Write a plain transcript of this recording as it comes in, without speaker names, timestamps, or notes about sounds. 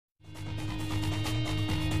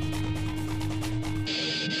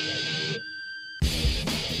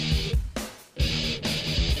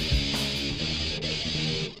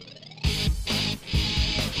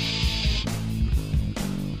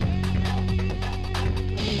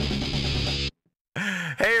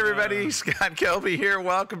everybody. Scott Kelby here.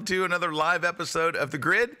 Welcome to another live episode of The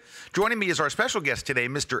Grid. Joining me is our special guest today,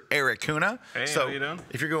 Mr. Erik Kuna. Hey, so how you doing?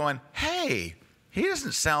 If you're going, hey, he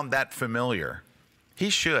doesn't sound that familiar, he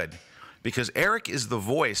should. Because Erik is the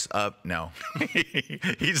voice of, no,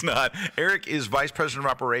 he's not. Erik is Vice President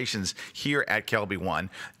of Operations here at Kelbyone.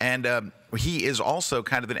 And he is also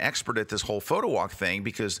kind of an expert at this whole photo walk thing,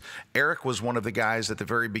 because Erik was one of the guys at the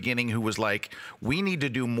very beginning who was like, we need to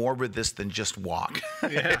do more with this than just walk.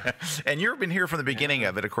 Yeah. And you've been here from the beginning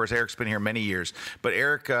of it. Of course, Erik's been here many years. But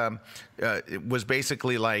Erik was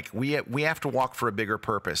basically like, we have to walk for a bigger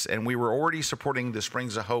purpose. And we were already supporting the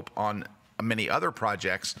Springs of Hope on many other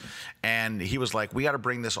projects, and he was like, we got to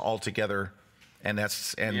bring this all together. And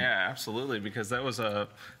yeah, absolutely, because that was my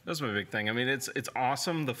big thing. I mean, it's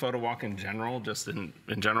awesome, the photo walk in general, just in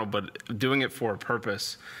general, but doing it for a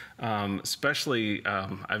purpose, especially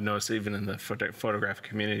I've noticed even in the photographic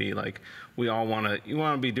community, like we all want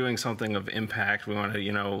to be doing something of impact. We want to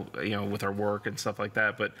you know with our work and stuff like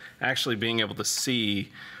that, but actually being able to see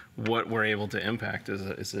what we're able to impact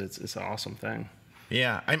is an awesome thing.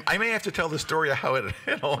 Yeah, I may have to tell the story of how it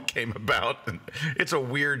all came about. It's a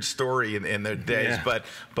weird story in the days, yeah.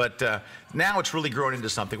 but now it's really grown into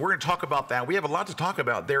something. We're going to talk about that. We have a lot to talk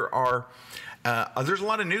about. There's a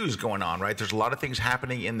lot of news going on, right? There's a lot of things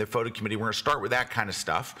happening in the photo community. We're going to start with that kind of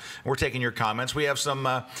stuff. We're taking your comments. We have some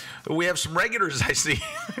regulars. I see.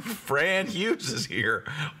 Fran Hughes is here.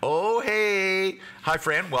 Oh, hey. Hi,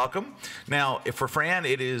 Fran. Welcome. Now, for Fran,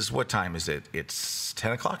 it is, what time is it? It's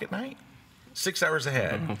 10 o'clock at night? 6 hours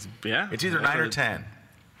ahead. Yeah. It's either 9 or 10.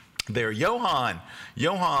 There, Johan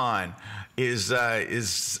is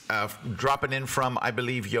dropping in from, I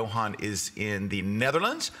believe Johan is in the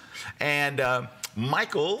Netherlands, and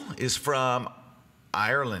Michael is from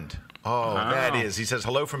Ireland. Oh, that is. He says,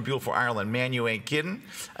 hello from beautiful Ireland. Man, you ain't kidding.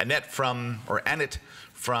 Annette from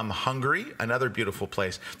Hungary, another beautiful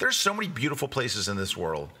place. There's so many beautiful places in this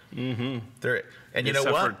world. Mm-hmm. And you know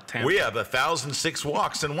what? We have 1,006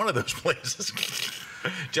 walks in one of those places.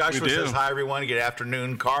 Joshua says, hi, everyone. Good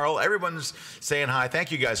afternoon, Carl. Everyone's saying hi.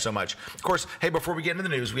 Thank you guys so much. Of course, hey, before we get into the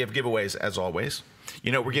news, we have giveaways, as always.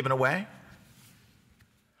 You know what we're giving away?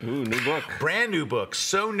 Ooh, new book. Brand new book.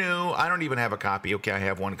 So new. I don't even have a copy. Okay, I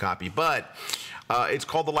have one copy. But it's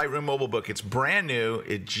called the Lightroom Mobile Book. It's brand new.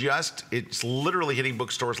 It's literally hitting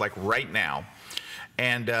bookstores like right now.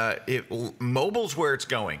 And mobile's where it's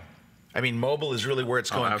going. I mean, mobile is really where it's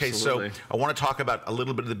going. Okay, so I want to talk about a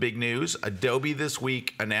little bit of the big news. Adobe this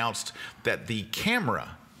week announced that the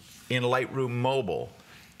camera in Lightroom Mobile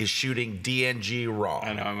is shooting DNG RAW.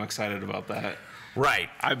 I know, I'm excited about that. Right.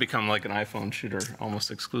 I've become like an iPhone shooter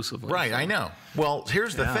almost exclusively. Right, so. I know. Well,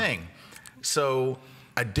 here's the thing. So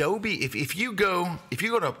Adobe, if you go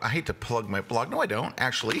to, I hate to plug my blog. No, I don't,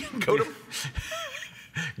 actually. Go to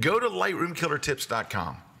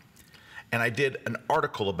lightroomkillertips.com. And I did an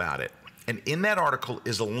article about it. And in that article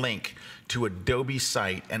is a link to Adobe's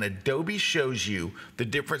site, and Adobe shows you the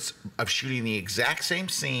difference of shooting the exact same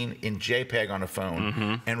scene in JPEG on a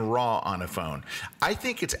phone and RAW on a phone. I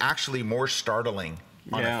think it's actually more startling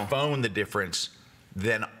on a phone, the difference,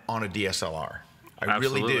 than on a DSLR. I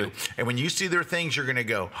really do. And when you see their things, you're going to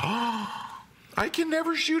go, oh, I can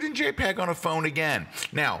never shoot in JPEG on a phone again.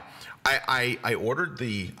 Now, I ordered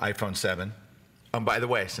the iPhone 7. By the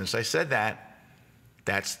way, since I said that,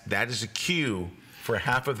 that is a cue for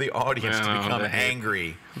half of the audience to become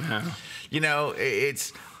angry. Yeah. You know,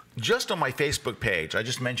 it's just on my Facebook page. I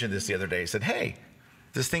just mentioned this the other day. I said, hey,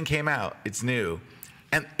 this thing came out. It's new.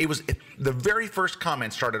 And the very first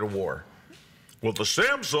comment started a war. Well, the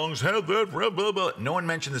Samsungs have that, blah, blah, blah. No one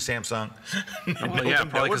mentioned the Samsung. No one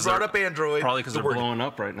brought up Android. Probably because they're blowing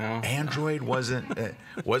up right now. Android wasn't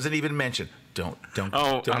even mentioned. Don't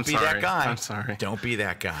be that guy. I'm sorry. Don't be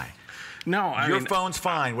that guy. No, your phone's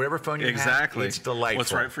fine. Whatever phone you have, it's delightful.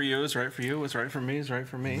 What's right for you is right for you. What's right for me is right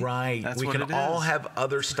for me. Right. We can all have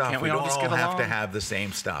other stuff. We don't all have to have the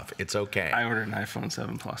same stuff. It's okay. I ordered an iPhone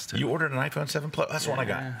 7 Plus too. You ordered an iPhone 7 Plus? That's the one I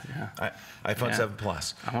got. Yeah. iPhone 7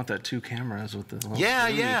 Plus. I want that 2 cameras with the little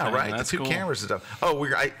right. That's the 2 cameras and stuff. Oh,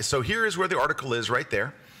 so here is where the article is right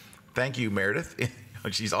there. Thank you, Meredith.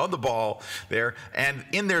 She's on the ball there, and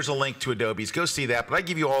in there's a link to Adobe's. Go see that. But I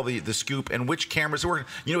give you all the scoop and which cameras work.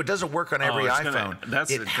 You know, it doesn't work on every iPhone.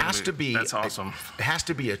 That's awesome. It has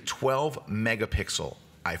to be a 12 megapixel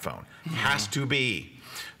iPhone. Has to be.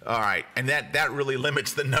 All right, and that really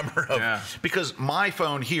limits the number of because my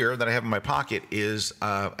phone here that I have in my pocket is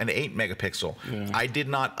an 8 megapixel. Yeah. I did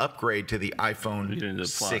not upgrade to the iPhone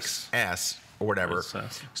 6S or whatever,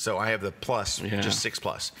 so I have the Plus, just 6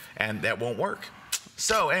 Plus, and that won't work.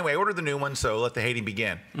 So anyway, order the new one, so let the hating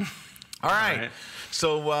begin. All right.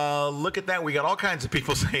 So look at that. We got all kinds of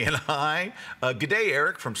people saying hi. Good day,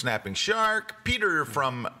 Erik from Snapping Shark. Peter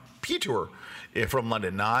from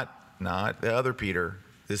London. Not the other Peter.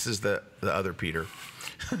 This is the other Peter.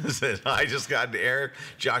 Said, I just got to Erik.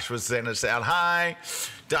 Josh was sending us out. Hi.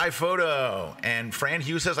 Die Photo. And Fran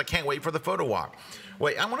Hughes says, I can't wait for the photo walk.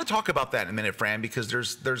 Wait, I want to talk about that in a minute, Fran, because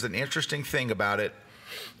there's an interesting thing about it.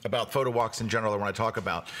 About photo walks in general I want to talk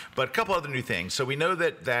about. But a couple other new things. So we know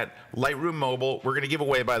that Lightroom Mobile, we're going to give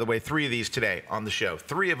away, by the way, 3 of these today on the show.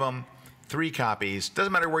 3 of them, 3 copies.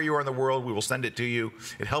 Doesn't matter where you are in the world, we will send it to you.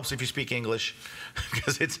 It helps if you speak English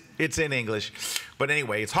because it's in English. But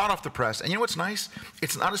anyway, it's hot off the press. And you know what's nice?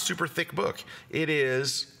 It's not a super thick book. It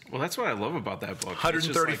is... Well, that's what I love about that book.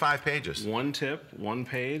 135 pages. One tip, 1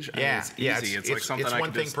 page. Yeah, I mean, it's easy. It's like something it's I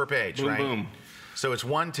one can thing per page, boom, right? Boom. So it's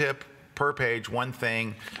 1 tip per page, 1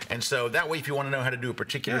 thing. And so that way, if you want to know how to do a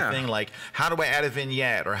particular thing, like how do I add a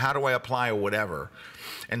vignette or how do I apply or whatever.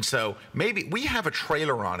 And so maybe we have a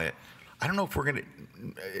trailer on it. I don't know if we're going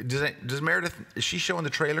to, does Meredith, is she showing the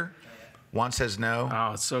trailer? Juan says no.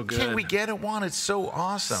 Oh, it's so good. Can't we get it, Juan? It's so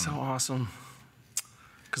awesome. So awesome.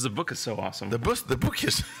 Because the book is so awesome. The book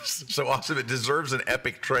is so awesome. It deserves an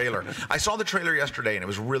epic trailer. I saw the trailer yesterday, and it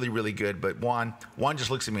was really, really good. But Juan just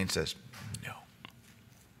looks at me and says, no.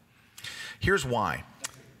 Here's why.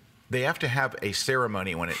 They have to have a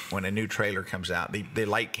ceremony when a new trailer comes out. They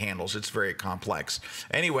light candles. It's very complex.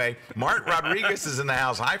 Anyway, Mark Rodriguez is in the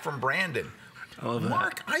house. Hi from Brandon. I love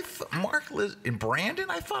Mark, Mark lives in Brandon?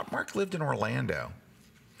 I thought Mark lived in Orlando.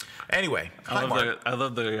 Anyway, I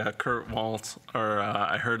love the Kurt Walt, or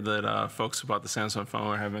I heard that folks who bought the Samsung phone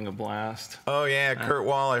are having a blast. Oh, yeah, Kurt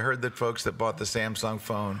Wall. I heard that folks that bought the Samsung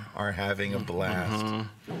phone are having a blast.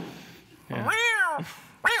 Yeah.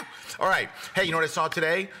 All right. Hey, you know what I saw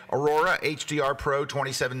today? Aurora HDR Pro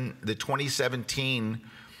 2017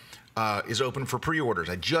 is open for pre-orders.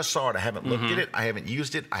 I just saw it. I haven't looked at it. I haven't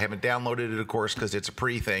used it. I haven't downloaded it, of course, because it's a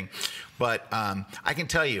pre-thing. But I can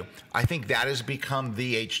tell you, I think that has become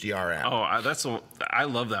the HDR app. Oh, I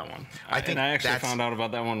love that one. I actually found out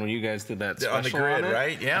about that one when you guys did that special on the grid, on it,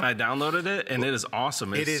 right? Yeah. And I downloaded it, and it is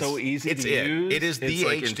awesome. It's so easy to use. It is the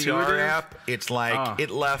HDR intuitive. app. It's like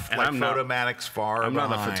it left like Photomatics far I'm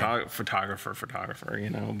behind. not a photographer,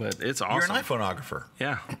 you know, but it's awesome. You're an iPhoneographer.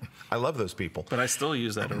 Yeah. I love those people. But I still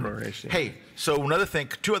use that Aurora HDR. Hey, so another thing,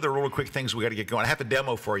 2 other real quick things we got to get going. I have a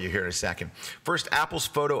demo for you here in a second. First, Apple's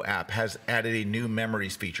Photo app has added a new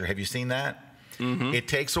memories feature. Have you seen that? It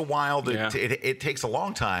takes a while. It takes a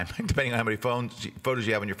long time, depending on how many photos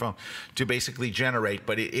you have on your phone, to basically generate.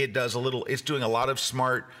 But it does a little. It's doing a lot of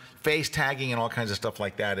smart face tagging and all kinds of stuff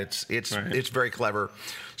like that. It's very clever.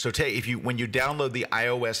 So when you download the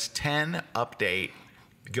iOS 10 update,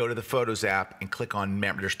 go to the Photos app and click on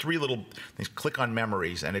memory. There's 3 little things. Click on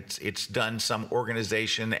memories, and it's done some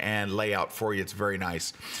organization and layout for you. It's very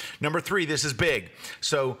nice. Number 3, this is big.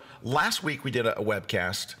 So last week we did a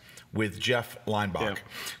webcast with Jeff Leinbach. Yep.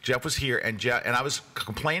 Jeff was here, and I was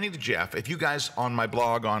complaining to Jeff. If you guys on my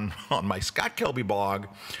blog, on my Scott Kelby blog,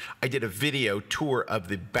 I did a video tour of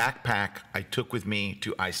the backpack I took with me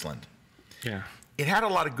to Iceland. Yeah. It had a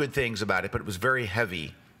lot of good things about it, but it was very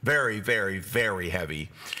heavy. Very, very, very heavy,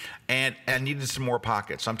 and needed some more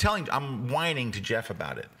pockets. So I'm whining to Jeff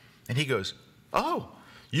about it, and he goes, "Oh,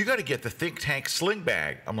 you got to get the Think Tank sling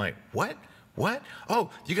bag." I'm like, "What? What? Oh,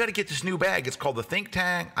 you got to get this new bag. It's called the Think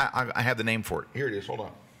Tank." I have the name for it. Here it is. Hold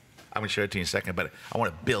on. I'm gonna show it to you in a second, but I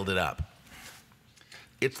want to build it up.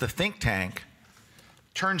 It's the Think Tank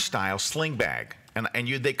Turnstile sling bag, and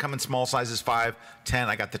they come in small sizes, 5, 10.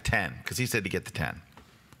 I got the 10 because he said to get the 10.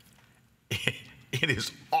 It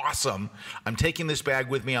is awesome. I'm taking this bag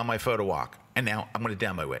with me on my photo walk, and now I'm going to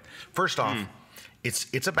demo it. First off,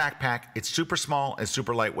 it's a backpack. It's super small and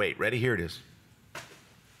super lightweight. Ready? Here it is.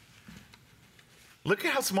 Look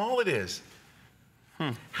at how small it is.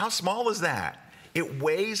 How small is that? It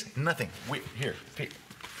weighs nothing. Here.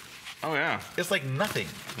 Oh, yeah. It's like nothing.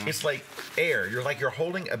 It's like air. You're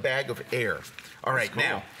holding a bag of air. All right, cool.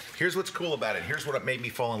 Now, here's what's cool about it. Here's what made me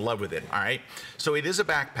fall in love with it, all right? So it is a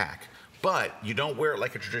backpack. But you don't wear it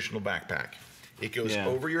like a traditional backpack. It goes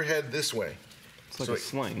over your head this way. It's like a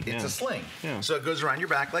sling. It's a sling. Yeah. So it goes around your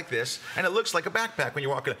back like this, and it looks like a backpack when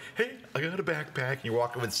you're walking. Hey, I got a backpack. And you're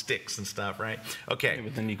walking with sticks and stuff, right? Okay. Yeah,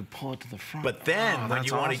 but then you can pull it to the front. But then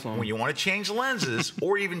when you want to change lenses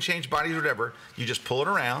or even change bodies or whatever, you just pull it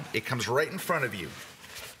around. It comes right in front of you.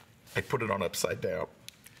 I put it on upside down.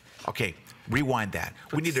 Okay, rewind that.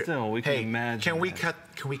 But we need to. We can imagine. Can we cut?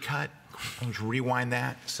 Can we cut? Let's rewind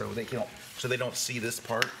that so they don't see this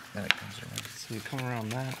part. Then it comes around. So you come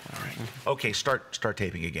around that. All right. Okay, start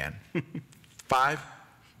taping again. 5,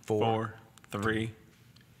 4, 3.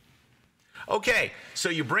 Okay, so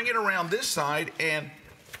you bring it around this side and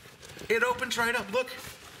it opens right up. Look,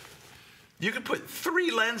 you can put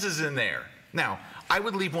 3 lenses in there. Now, I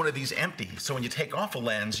would leave one of these empty, so when you take off a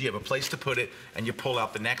lens, you have a place to put it, and you pull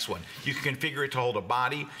out the next one. You can configure it to hold a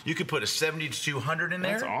body. You could put a 70-200 in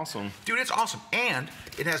there. That's awesome. Dude, it's awesome. And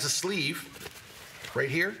it has a sleeve right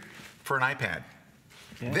here for an iPad.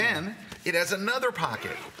 Yeah. Then it has another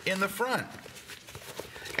pocket in the front.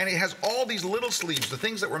 And it has all these little sleeves, the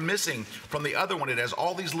things that were missing from the other one. It has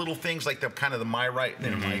all these little things like the kind of the My Right.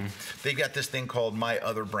 They've got this thing called My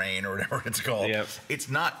Other Brain or whatever it's called. Yep. It's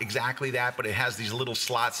not exactly that, but it has these little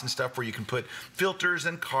slots and stuff where you can put filters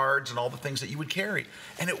and cards and all the things that you would carry.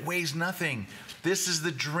 And it weighs nothing. This is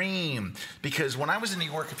the dream. Because when I was in New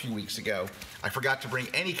York a few weeks ago, I forgot to bring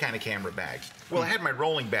any kind of camera bag. Well, I had my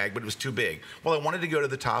rolling bag, but it was too big. Well, I wanted to go to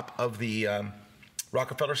the top of the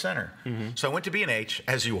Rockefeller Center. So I went to B&H,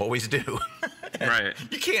 as you always do. Right.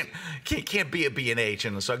 You can't be at B&H.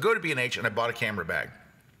 And so I go to B&H and I bought a camera bag.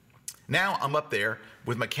 Now I'm up there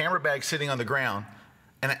with my camera bag sitting on the ground,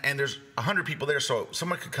 and there's 100 people there, so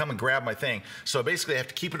someone could come and grab my thing. So basically I have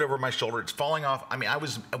to keep it over my shoulder. It's falling off. I mean, I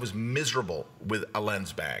was miserable with a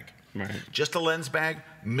lens bag. Right. Just a lens bag,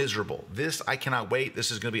 miserable. This, I cannot wait. This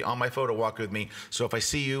is going to be on my photo walk with me. So if I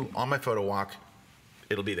see you on my photo walk,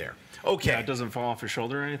 it'll be there. Okay. Yeah, it doesn't fall off your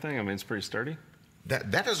shoulder or anything? I mean, it's pretty sturdy. That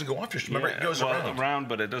doesn't go off your shoulder. Remember, it goes around,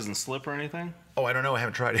 but it doesn't slip or anything? Oh, I don't know. I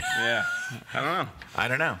haven't tried it. Yeah. I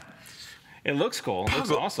don't know. It looks cool. It looks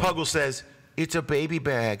awesome. Puggle says, it's a baby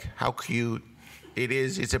bag. How cute. It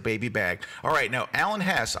is. It's a baby bag. All right. Now, Alan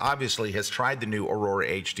Hess obviously has tried the new Aurora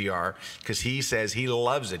HDR because he says he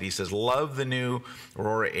loves it. He says, love the new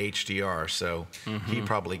Aurora HDR. So he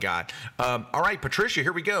probably got. All right, Patricia,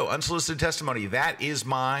 here we go. Unsolicited testimony. That is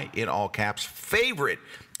my, in all caps, favorite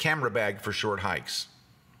camera bag for short hikes.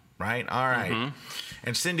 Right? All right.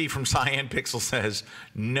 And Cindy from Cyan Pixel says,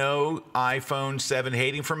 no iPhone 7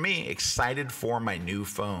 hating from me. Excited for my new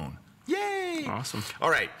phone. Yay. Awesome. All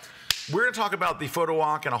right. We're going to talk about the photo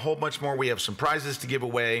walk and a whole bunch more. We have some prizes to give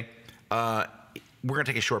away. We're going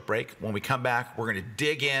to take a short break. When we come back, we're going to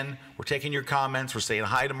dig in. We're taking your comments. We're saying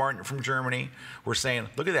hi to Martin from Germany. We're saying,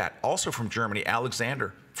 look at that. Also from Germany,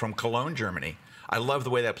 Alexander from Cologne, Germany. I love the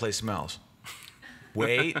way that place smells.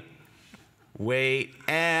 Wait, wait,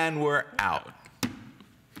 and we're out.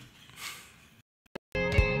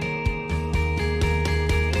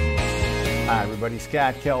 Hi everybody,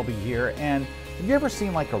 Scott Kelby here, and have you ever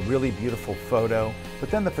seen like a really beautiful photo, but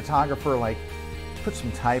then the photographer like put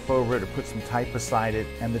some type over it or put some type beside it,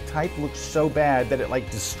 and the type looks so bad that it like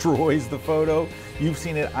destroys the photo? You've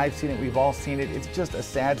seen it, I've seen it, we've all seen it. It's just a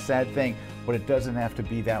sad, sad thing, but it doesn't have to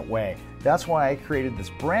be that way. That's why I created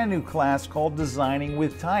this brand new class called Designing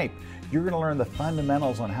with Type. You're going to learn the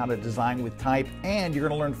fundamentals on how to design with type, and you're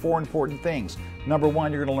going to learn 4 important things. Number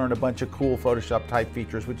 1, you're going to learn a bunch of cool Photoshop type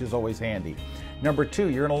features, which is always handy. Number 2,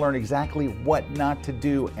 you're going to learn exactly what not to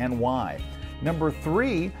do and why. Number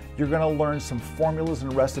 3, you're going to learn some formulas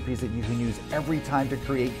and recipes that you can use every time to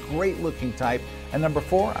create great looking type. And number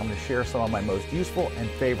 4, I'm going to share some of my most useful and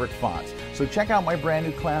favorite fonts. So check out my brand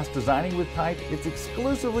new class, Designing with Type. It's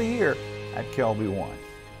exclusively here at Kelbyone.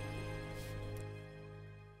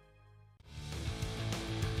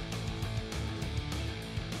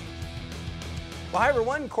 Well, hi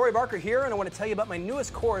everyone, Corey Barker here, and I want to tell you about my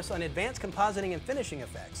newest course on advanced compositing and finishing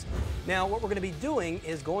effects. Now, what we're going to be doing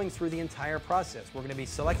is going through the entire process. We're going to be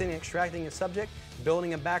selecting and extracting a subject,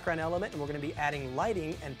 building a background element, and we're going to be adding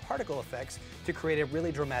lighting and particle effects to create a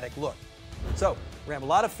really dramatic look. So, we're going to have a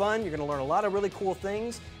lot of fun, you're going to learn a lot of really cool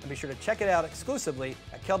things, and be sure to check it out exclusively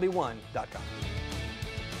at kelbyone.com.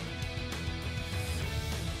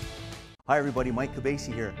 Hi everybody, Mike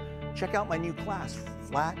Cabasi here. Check out my new class,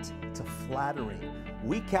 Flat to Flattering.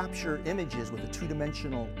 We capture images with a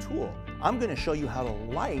 2-dimensional tool. I'm going to show you how to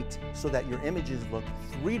light so that your images look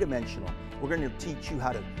 3-dimensional. We're going to teach you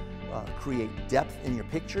how to create depth in your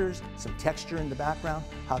pictures, some texture in the background,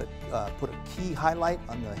 how to put a key highlight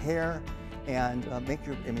on the hair, and make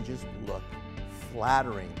your images look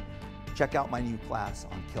flattering. Check out my new class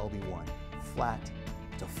on Kelbyone, Flat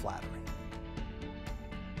to Flattering.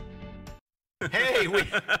 Hey,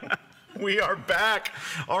 we are back.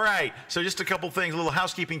 All right, so just a couple things, little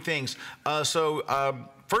housekeeping things.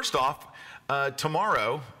 First off,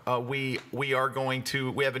 tomorrow we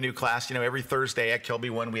have a new class. You know, every Thursday at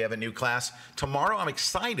Kelbyone we have a new class. Tomorrow I'm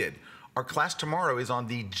excited. our class tomorrow is on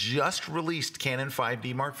the just released Canon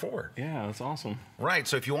 5D Mark IV. Yeah, that's awesome. Right,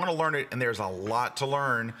 so if you want to learn it, and there's a lot to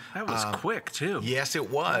learn. That was quick, too. Yes,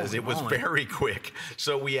 it was. Holy It was moly. very quick.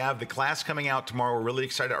 So we have the class coming out tomorrow. We're really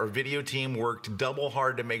excited. Our video team worked double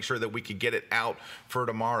hard to make sure that we could get it out for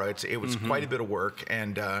tomorrow. It was quite a bit of work,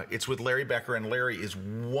 and it's with Larry Becker, and Larry is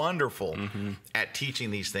wonderful at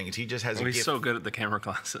teaching these things. He just has a He's gift. so good at the camera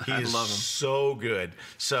classes. I He love is him. so good.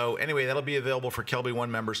 So anyway, that'll be available for Kelbyone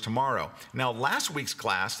members tomorrow. Now, last week's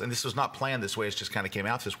class, and this was not planned this way, it just kind of came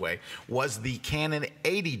out this way, was the Canon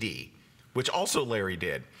 80D, which also Larry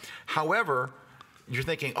did. However, you're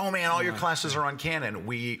thinking, oh man, all your classes are on Canon.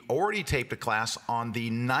 We already taped a class on the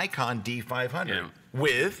Nikon D500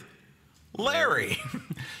 with Larry.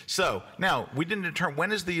 So now we didn't determine,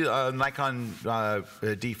 when is the Nikon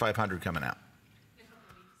D500 coming out?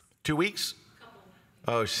 2 weeks?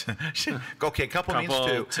 Oh, okay, couple means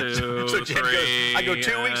two. So Jen goes, I go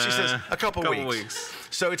 2 weeks, she says a couple weeks.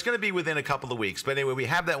 So it's going to be within a couple of weeks. But anyway, we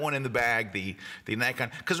have that one in the bag, the Nikon.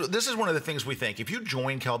 Because this is one of the things we think. If you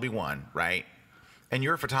join Kelbyone, right, and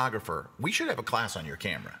you're a photographer, we should have a class on your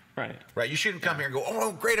camera. Right. You shouldn't come here and go,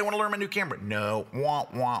 oh, great, I want to learn my new camera. No, wah,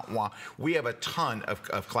 wah, wah. We have a ton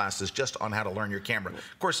of classes just on how to learn your camera.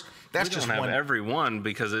 Of course, that's just one. We don't have every one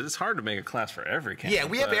because it's hard to make a class for every camera. Yeah,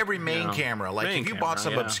 we have every main camera. Like if you bought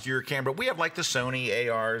some camera, obscure camera, we have like the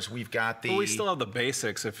Sony ARs. We've got the. But we still have the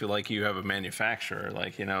basics if you have a manufacturer,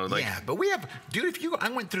 yeah, but we have, dude. I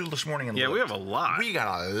went through this morning and looked. we have a lot. We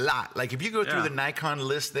got a lot. Like if you go through the Nikon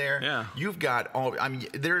list there, you've got all. I mean,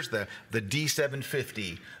 there's the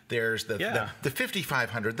D750. There's the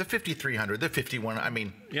 5500, the 5300, the 51. I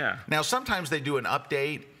mean, now sometimes they do an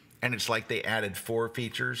update and it's like they added 4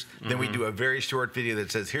 features. Then we do a very short video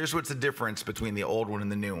that says, here's what's the difference between the old one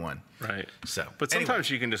and the new one. Right. So, but sometimes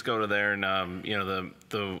you can just go to there and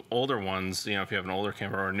the older ones, if you have an older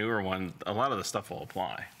camera or a newer one, a lot of the stuff will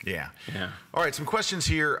apply. Yeah. All right, some questions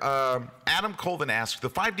here. Adam Colvin asks, the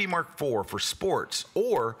 5D Mark IV for sports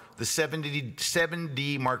or the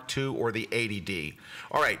 7D Mark II or the 80D?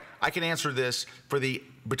 All right, I can answer this.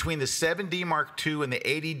 Between the 7D Mark II and the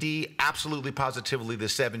 80D, absolutely positively the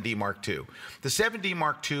 7D Mark II. The 7D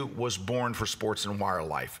Mark II was born for sports and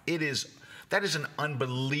wildlife. That is an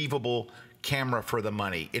unbelievable camera for the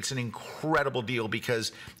money. It's an incredible deal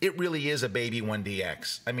because it really is a baby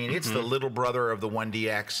 1DX. I mean, it's the little brother of the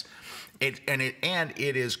 1DX. It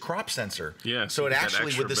is crop sensor. Yeah. So it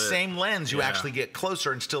actually, with the same lens, you actually get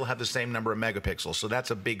closer and still have the same number of megapixels. So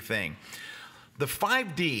that's a big thing. The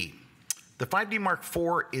 5D Mark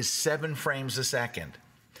IV is 7 frames a second.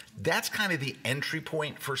 That's kind of the entry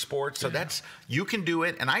point for sports. So you can do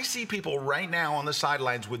it. And I see people right now on the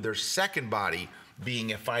sidelines with their second body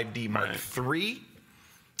being a 5D Mark III.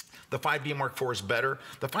 The 5D Mark IV is better.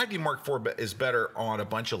 The 5D Mark IV is better on a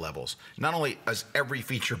bunch of levels. Not only is every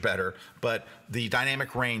feature better, but the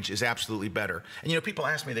dynamic range is absolutely better. And people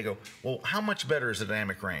ask me, they go, well, how much better is the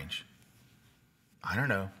dynamic range? I don't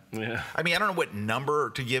know. Yeah. I mean, I don't know what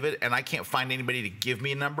number to give it, and I can't find anybody to give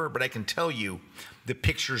me a number, but I can tell you the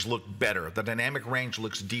pictures look better. The dynamic range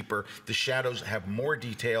looks deeper. The shadows have more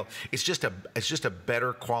detail. It's just a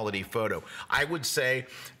better quality photo. I would say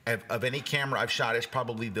of any camera I've shot, it's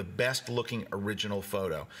probably the best looking original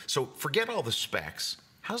photo. So forget all the specs.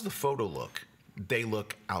 How's the photo look? They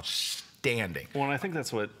look outstanding. Well, and I think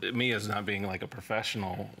that's what me as not being like a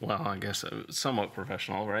professional, well, I guess somewhat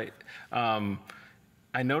professional, right?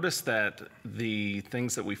 I noticed that the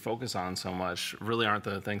things that we focus on so much really aren't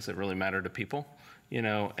the things that really matter to people,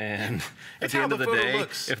 and at the end of the day,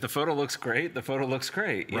 if the photo looks great, the photo looks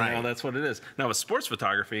great. You know, that's what it is. Now with sports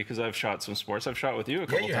photography, because I've shot some sports, I've shot with you a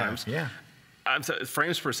couple times. Yeah.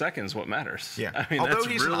 Frames per second is what matters. Yeah. I mean, although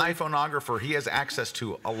he's an iPhoneographer, he has access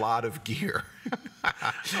to a lot of gear.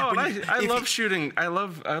 I love shooting. I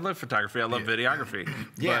love photography. I love videography.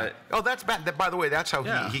 Yeah. But, that's bad. By the way, that's how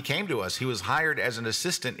he came to us. He was hired as an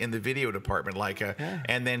assistant in the video department,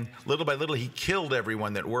 and then little by little he killed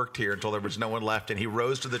everyone that worked here until there was no one left, and he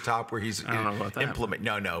rose to the top where he's implement.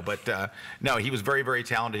 No, he was very, very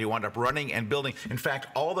talented. He wound up running and building. In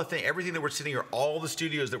fact, everything that we're sitting here, all the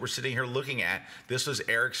studios that we're sitting here looking at, this was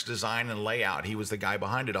Erik's design and layout. He was the guy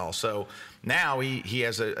behind it all. So now he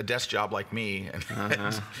has a desk job like me.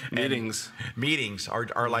 Meetings.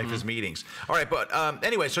 Our life is meetings. All right, but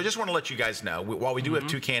anyway, so I just want to let you guys know, while we do have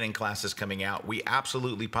 2 Canon classes coming out, we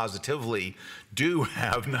absolutely positively do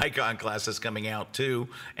have Nikon classes coming out too.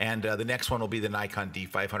 And the next one will be the Nikon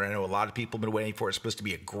D500. I know a lot of people have been waiting for it. It's supposed to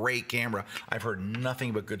be a great camera. I've heard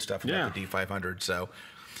nothing but good stuff about the D500. So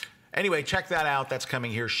Anyway, check that out. That's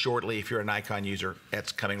coming here shortly. If you're a Nikon user,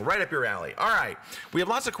 that's coming right up your alley. All right. We have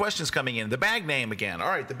lots of questions coming in. The bag name again. All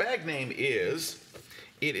right. The bag name is,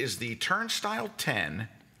 it is the Turnstile 10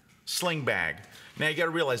 sling bag. Now, you got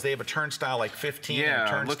to realize they have a Turnstile like 15 and a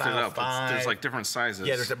I looked it Turnstile up. 5. There's like different sizes.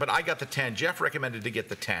 Yeah, but I got the 10. Jeff recommended to get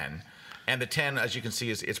the 10. And the 10, as you can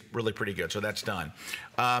see, it's really pretty good. So that's done.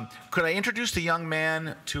 Could I introduce the young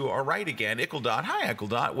man to our right again? Ickeldot. Hi,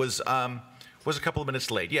 Ickeldot. Was a couple of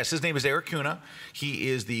minutes late. Yes, his name is Erik Kuna. He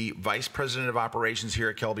is the Vice President of Operations here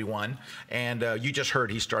at Kelbyone. And you just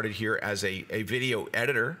heard he started here as a video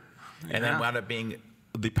editor and then wound up being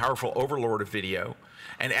the powerful overlord of video.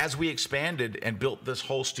 And as we expanded and built this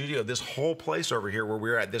whole studio, this whole place over here where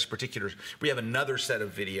we're at this particular, we have another set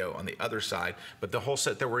of video on the other side, but the whole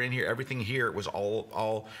set that we're in here, everything here was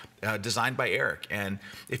all designed by Erik. And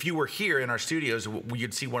if you were here in our studios,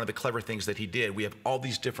 you'd see one of the clever things that he did. We have all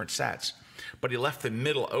these different sets, but he left the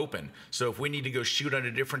middle open. So if we need to go shoot on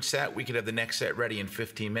a different set, we could have the next set ready in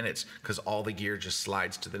 15 minutes because all the gear just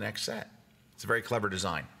slides to the next set. It's a very clever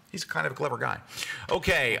design. He's kind of a clever guy.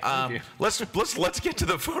 Okay, let's get to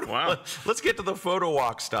the photo. Wow. Let's get to the photo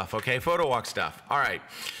walk stuff. Okay, photo walk stuff. All right.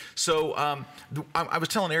 So I was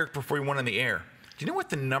telling Erik before we went on the air. Do you know what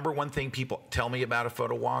the #1 thing people tell me about a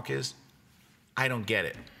photo walk is? I don't get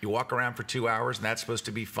it. You walk around for 2 hours, and that's supposed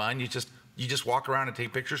to be fun. You just walk around and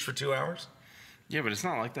take pictures for 2 hours. Yeah, but it's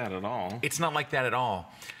not like that at all. It's not like that at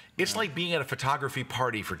all. It's like being at a photography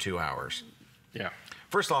party for 2 hours. Yeah.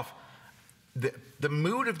 First off, the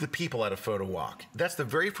mood of the people at a photo walk, that's the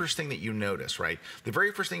very first thing that you notice, right? The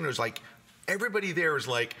very first thing is like, everybody there is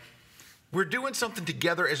like, we're doing something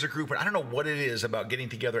together as a group, and I don't know what it is about getting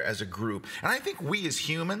together as a group. And I think we as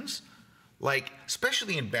humans, like,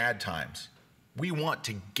 especially in bad times, we want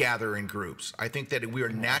to gather in groups. I think that we are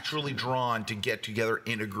naturally drawn to get together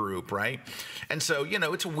in a group, right? And so, you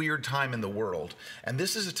know, it's a weird time in the world. And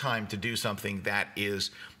this is a time to do something that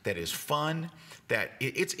is fun, that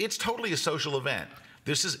it's totally a social event.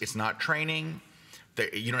 It's not training.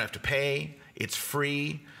 You don't have to pay. It's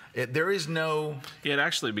free. There is no... Yeah, it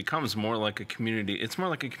actually becomes more like a community. It's more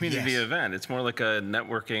like a community event. It's more like a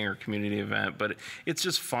networking or community event, but it's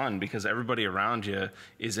just fun because everybody around you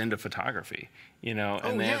is into photography, you know,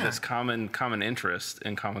 and they have this common interest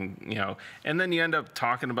and common, you know, and then you end up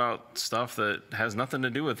talking about stuff that has nothing to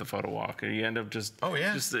do with the photo walk, or you end up just,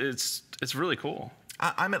 it's really cool.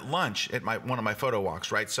 I'm at lunch at one of my photo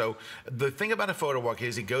walks, right? So the thing about a photo walk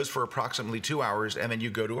is it goes for approximately 2 hours, and then you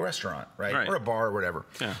go to a restaurant, right? Or a bar or whatever.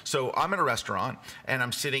 Yeah. So I'm at a restaurant, and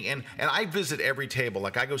I'm sitting, and I visit every table.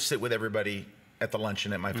 Like, I go sit with everybody at the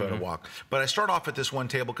luncheon at my photo walk. But I start off at this one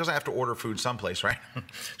table because I have to order food someplace, right?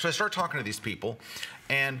 So I start talking to these people,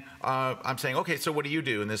 and I'm saying, okay, so what do you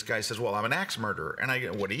do? And this guy says, well, I'm an axe murderer. And I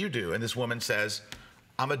go, what do you do? And this woman says,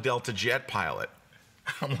 I'm a Delta jet pilot.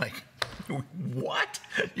 I'm like, what?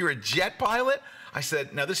 You're a jet pilot? I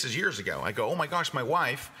said, now this is years ago. I go, oh my gosh, my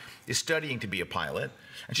wife is studying to be a pilot.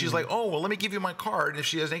 And she's like, oh, well, let me give you my card. And if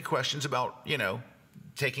she has any questions about, you know,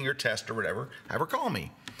 taking her test or whatever, have her call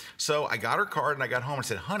me. So I got her card and I got home and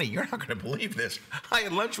said, honey, you're not going to believe this. I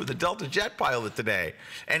had lunch with a Delta jet pilot today.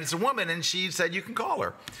 And it's a woman, and she said you can call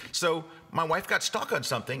her. So my wife got stuck on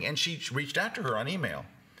something, and she reached out to her on email.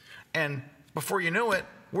 And before you know it,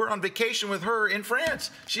 we're on vacation with her in France.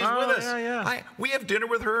 She's with us. Yeah. We have dinner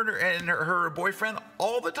with her and her boyfriend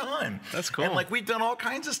all the time. That's cool. And like, we've done all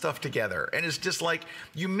kinds of stuff together. And it's just like,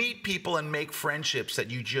 you meet people and make friendships that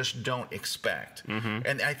you just don't expect.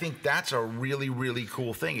 And I think that's a really, really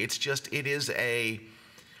cool thing. It's just, it's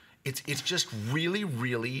just really,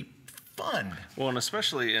 really fun. Well, and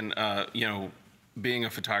especially in, you know, being a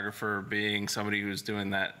photographer, being somebody who's doing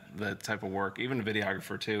that type of work, even a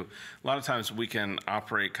videographer too, a lot of times we can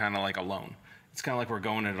operate kind of like alone. It's kind of like we're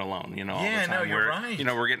going it alone, you know, all the time. No, you're right. You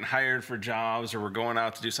know, we're getting hired for jobs, or we're going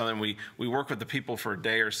out to do something. We work with the people for a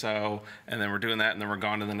day or so, and then we're doing that, and then we're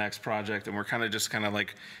gone to the next project, and we're kind of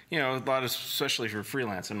like, you know, a lot of, especially if you're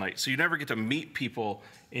freelance, and like, so you never get to meet people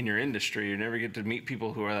in your industry. You never get to meet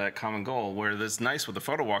people who are that common goal. Where that's nice with the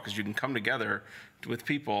photo walk is you can come together with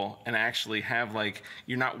people and actually have, like,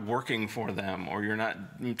 you're not working for them, or you're not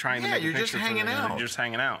trying to make a picture for them. You're just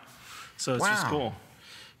hanging out. So it's just cool.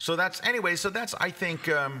 So that's, anyway, so that's, I think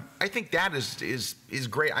that is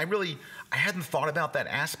great. I hadn't thought about that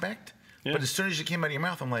aspect, but as soon as you came out of your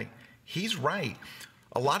mouth, I'm like, he's right.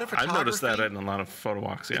 A lot of photography. I've noticed that in a lot of photo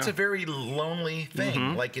walks, It's a very lonely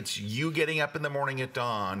thing. Like, it's you getting up in the morning at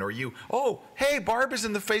dawn, or you, oh, hey, Barb is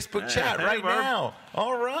in the Facebook chat right now.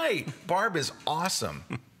 All right. Barb is awesome.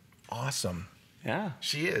 Awesome. Yeah.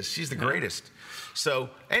 She is. She's the greatest. So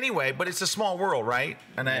anyway, but it's a small world, right?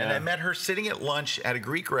 And I met her sitting at lunch at a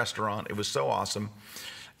Greek restaurant. It was so awesome.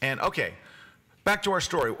 And okay, back to our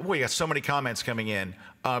story. We got so many comments coming in.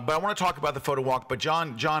 But I want to talk about the photo walk. But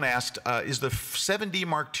John asked, is the 7D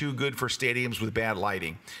Mark II good for stadiums with bad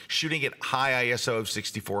lighting, shooting at high ISO of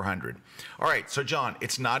 6400? All right, so John,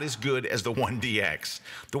 it's not as good as the 1DX.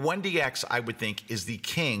 The 1DX, I would think, is the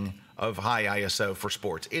king of high ISO for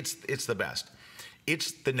sports. It's the best.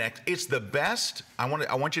 It's the best. I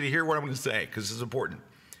want you to hear what I'm going to say because this is important.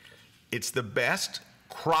 It's the best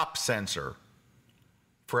crop sensor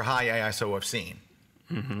for high ISO I've seen.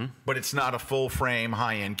 But it's not a full frame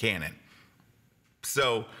high-end Canon.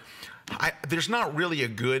 So there's not really a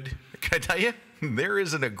good, can I tell you, there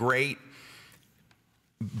isn't a great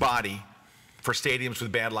body for stadiums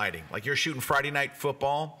with bad lighting. Like you're shooting Friday night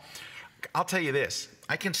football. I'll tell you this,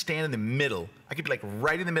 I can stand in the middle. I could be like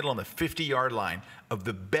right in the middle on the 50-yard line of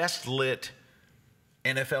the best lit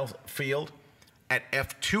NFL field. At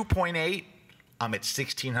f2.8, I'm at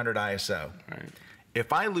 1600 ISO. Right.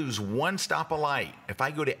 If I lose one stop of light, if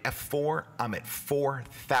I go to f4, I'm at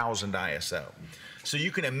 4000 ISO. So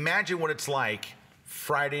you can imagine what it's like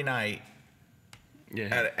Friday night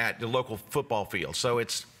at the local football field. So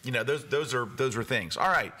it's, you know, those are things. All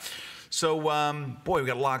right. So, boy, we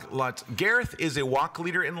got lots. Gareth is a walk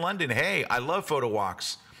leader in London. Hey, I love photo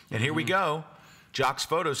walks. And here we go. Jock's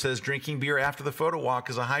Photo says drinking beer after the photo walk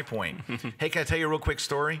is a high point. Hey, can I tell you a real quick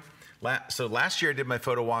story? So last year I did my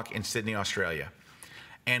photo walk in Sydney, Australia.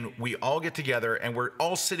 And we all get together, and we're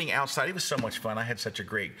all sitting outside. It was so much fun. I had such a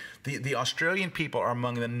great... The Australian people are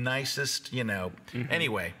among the nicest, you know.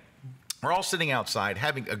 Anyway, we're all sitting outside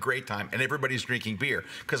having a great time, and everybody's drinking beer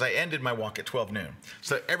because I ended my walk at 12 noon.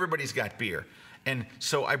 So everybody's got beer. And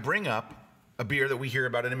so I bring up a beer that we hear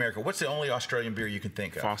about in America. What's the only Australian beer you can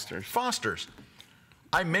think of? Foster's. Foster's.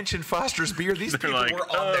 I mentioned Foster's beer. These people like, were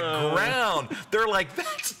on the ground. They're like,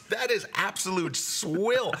 that is absolute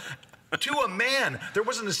swill. To a man, there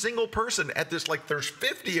wasn't a single person at this, like there's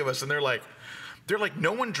 50 of us, and they're like,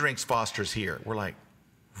 no one drinks Foster's here. We're like,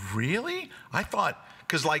 really? I thought,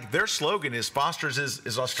 because like their slogan is Foster's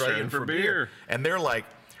is Australian for beer. And they're like,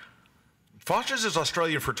 Foster's is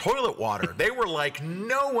Australian for toilet water. They were like,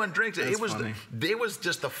 no one drinks it. It was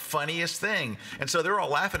just the funniest thing. And so they're all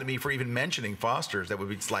laughing at me for even mentioning Foster's. That would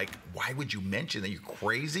be like, why would you mention that? You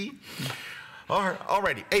crazy?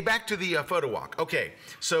 Alrighty. Hey, back to the photo walk. Okay,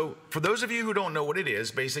 so for those of you who don't know what it is,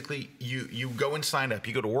 basically you go and sign up.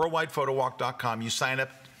 You go to worldwidephotowalk.com. You sign up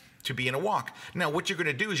to be in a walk. Now, what you're going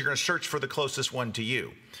to do is you're going to search for the closest one to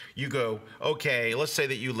you. You go, okay, let's say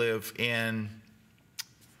that you live in,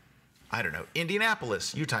 I don't know,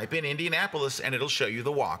 Indianapolis. You type in Indianapolis and it'll show you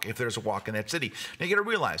the walk if there's a walk in that city. Now you got to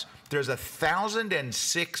realize there's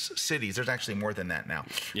 1,006 cities. There's actually more than that now.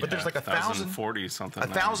 Yeah, but there's like 1,040 something.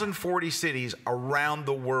 1,040 cities around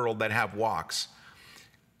the world that have walks.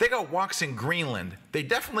 They got walks in Greenland. They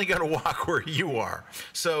definitely got a walk where you are.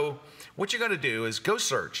 So what you got to do is go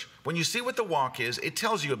search. When you see what the walk is, it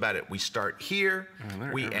tells you about it. We start here,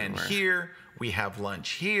 we end here, we have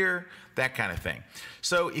lunch here, that kind of thing.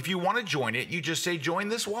 So if you want to join it, you just say join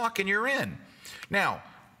this walk and you're in. Now,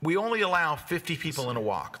 we only allow 50 people in a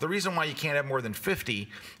walk. The reason why you can't have more than 50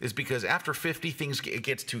 is because after 50, it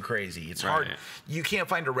gets too crazy. It's hard. You can't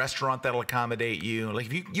find a restaurant that'll accommodate you. Like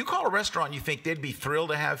if you call a restaurant, you think they'd be thrilled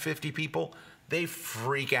to have 50 people. They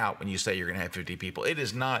freak out when you say you're going to have 50 people. It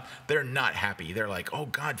is not, they're not happy. They're like, oh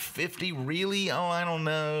God, 50? Really? Oh, I don't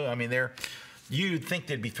know. I mean, you'd think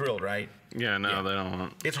they'd be thrilled, right? Yeah, no, they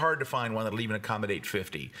don't. It's hard to find one that'll even accommodate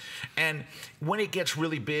 50. And when it gets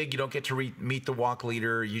really big, you don't get to meet the walk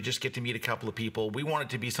leader. You just get to meet a couple of people. We want it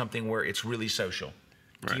to be something where it's really social.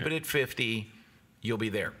 Right. Keep it at 50. You'll be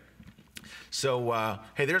there. So,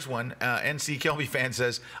 hey, there's one. NC Kelby fan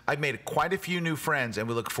says, I've made quite a few new friends, and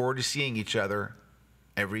we look forward to seeing each other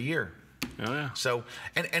every year. Oh, yeah. So,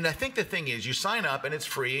 and I think the thing is, you sign up, and it's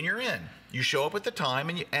free, and you're in. You show up at the time,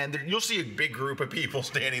 and you'll see a big group of people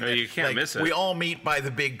standing there. You can't miss it. We all meet by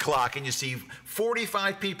the big clock, and you see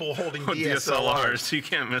 45 people holding DSLRs. You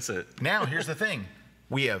can't miss it. Now, here's the thing.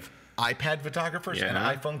 We have iPad photographers and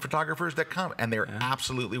iPhone photographers that come, and they're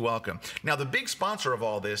absolutely welcome. Now, the big sponsor of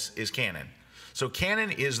all this is Canon. So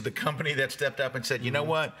Canon is the company that stepped up and said, you know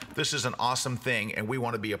what, this is an awesome thing, and we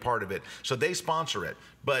want to be a part of it. So they sponsor it.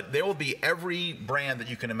 But there will be every brand that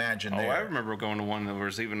you can imagine there. I remember going to one that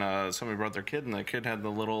was even somebody brought their kid, and the kid had the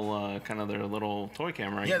little, kind of their little toy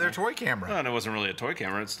camera. Yeah, their toy camera. Well, and it wasn't really a toy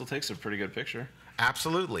camera. It still takes a pretty good picture.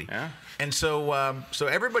 Absolutely. Yeah. And so so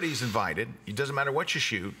everybody's invited. It doesn't matter what you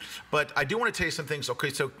shoot. But I do want to tell you some things.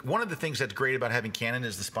 Okay, so one of the things that's great about having Canon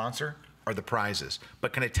as the sponsor, are the prizes.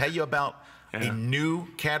 But can I tell you about a new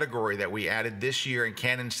category that we added this year, and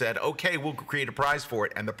Canon said, okay, we'll create a prize for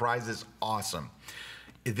it, and the prize is awesome.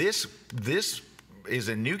 This is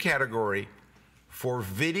a new category for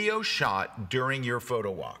video shot during your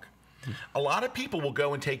photo walk. A lot of people will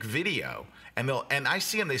go and take video, and I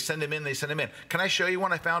see them, they send them in. Can I show you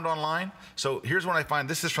one I found online? So here's one I find.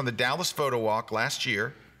 This is from the Dallas Photo Walk last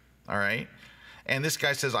year, all right? And this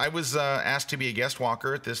guy says, I was asked to be a guest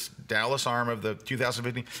walker at this Dallas arm of the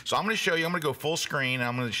 2015. So I'm going to show you, I'm going to go full screen.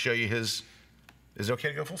 I'm going to show you his, is it okay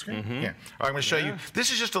to go full screen? Yeah. All right, I'm going to show you.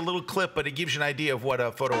 This is just a little clip, but it gives you an idea of what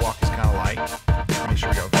a photo walk is kind of like. Make sure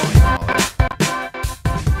we go volume and all that.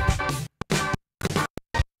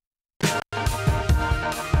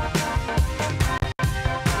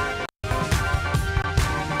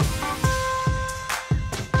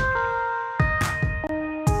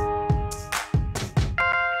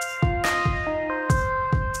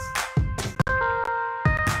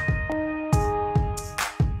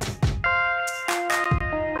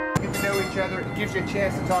 It gives you a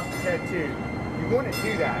chance to talk to Ted too. You want to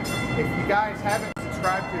do that. If you guys haven't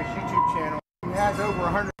subscribed to his YouTube channel, he has over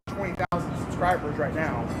 120,000 subscribers right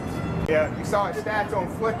now. Yeah, you saw his stats on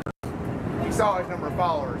Flickr. You saw his number of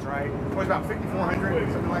followers, right? It was about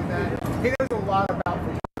 5,400, something like that. He knows a lot about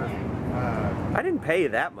photography. I didn't pay you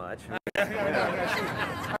that much.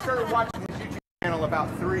 I started watching his YouTube channel about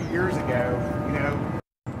 3 years ago. You know,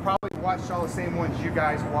 probably watched all the same ones you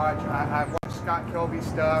guys watch. I've watched Scott Kelby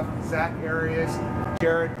stuff, Zach Arias,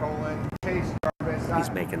 Jared Poland, Chase Jarvis. He's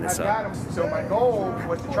making this I've got him. So my goal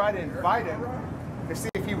was to try to invite him to see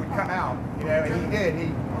if he would come out. You know, and he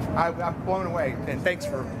did. I'm blown away. And thanks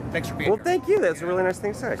for being here. Well, thank you. That's a really nice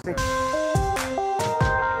thing to say. Thank you.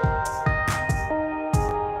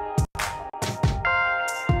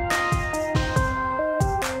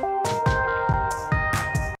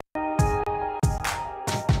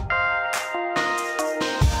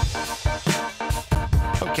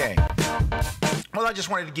 Okay. Well, I just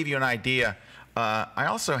wanted to give you an idea. I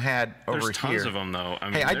also had over There's tons here. of them, though. I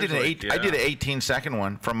mean, Hey, I did there's an 18-second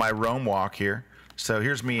one from my Rome walk here. So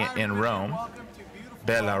here's me in Rome. Welcome to beautiful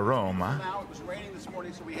Bella Roma. Now it was raining this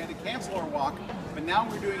morning, so we had to cancel our walk. But now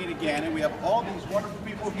we're doing it again, and we have all these wonderful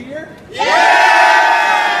people here. Yay!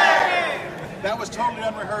 That was totally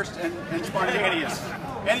unrehearsed and spontaneous.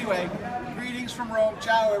 Anyway, greetings from Rome.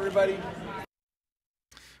 Ciao, everybody.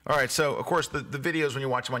 All right, so of course the videos when you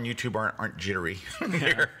watch them on YouTube aren't jittery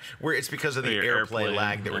here. It's because of the airplay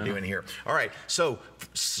lag that we're doing here. All right, so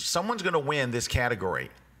someone's going to win this category,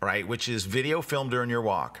 right, which is video filmed during your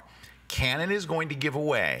walk. Canon is going to give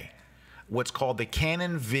away what's called the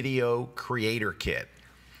Canon Video Creator Kit.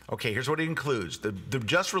 Okay, here's what it includes. The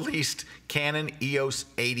just released Canon EOS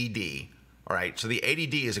 80D. All right, so the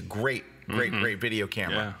 80D is a great video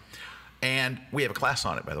camera. Yeah. And we have a class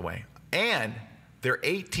on it, by the way. And their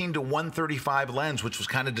 18 to 135 lens, which was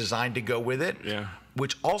kind of designed to go with it,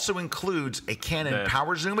 which also includes a Canon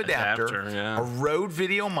power zoom adapter, a Rode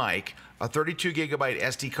video mic, a 32 gigabyte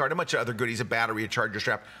SD card, a bunch of other goodies, a battery, a charger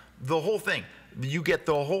strap, the whole thing. You get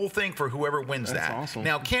the whole thing for whoever wins that. Awesome.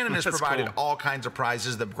 Now, Canon has provided cool. all kinds of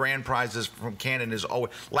prizes. The grand prizes from Canon is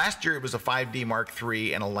always, last year it was a 5D Mark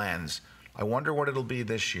III and a lens. I wonder what it'll be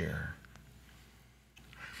this year.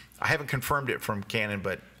 I haven't confirmed it from Canon,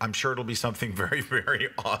 but I'm sure it'll be something very, very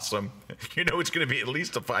awesome. You know it's going to be at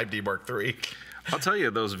least a 5D Mark III. I'll tell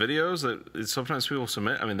you, those videos that sometimes people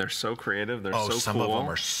submit, I mean, they're so creative. They're so cool. Some of them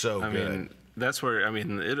are so good. I mean, that's where, I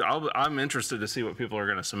mean, I'm interested to see what people are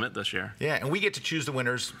going to submit this year. Yeah, and we get to choose the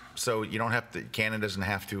winners, so you don't have to, Canon doesn't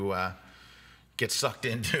have to get sucked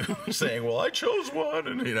into saying, well, I chose one,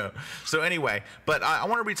 and you know. So anyway, but I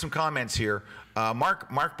want to read some comments here.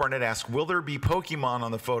 Mark Barnett asks, will there be Pokemon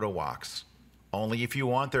on the photo walks? Only if you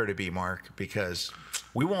want there to be, Mark, because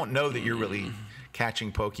we won't know that you're really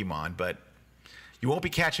catching Pokemon, but you won't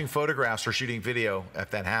be catching photographs or shooting video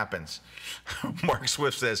if that happens. Mark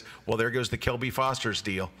Swift says, well, there goes the Kelby Foster's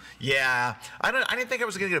deal. Yeah, I didn't think I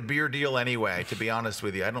was going to get a beer deal anyway, to be honest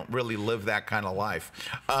with you. I don't really live that kind of life.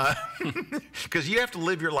 Because you have to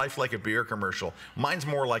live your life like a beer commercial. Mine's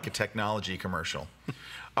more like a technology commercial.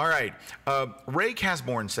 All right. Ray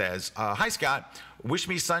Casborn says, hi, Scott. Wish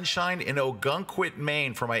me sunshine in Ogunquit,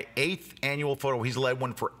 Maine for my 8th annual photo. He's led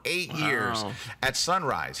one for 8 years at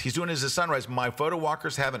sunrise. He's doing his sunrise. My photo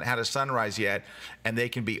walkers haven't had a sunrise yet, and they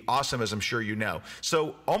can be awesome, as I'm sure you know.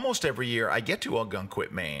 So almost every year I get to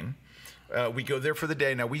Ogunquit, Maine, We go there for the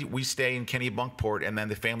day. Now, we stay in Kennebunkport, and then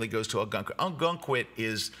the family goes to Algonquin. Algonquin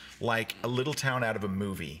is like a little town out of a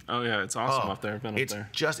movie. Oh, yeah, it's awesome up there. I've been up there.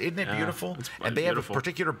 Isn't it beautiful? It's and they beautiful. have a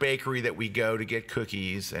particular bakery that we go to get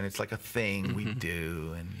cookies, and it's like a thing we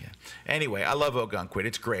do. And yeah. Anyway, I love Algonquin.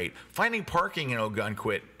 It's great. Finding parking in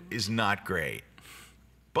Algonquin is not great.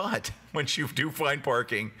 But once you do find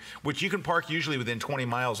parking, which you can park usually within 20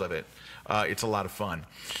 miles of it, it's a lot of fun.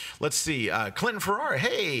 Let's see. Clinton Ferrara.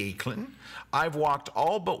 Hey, Clinton. I've walked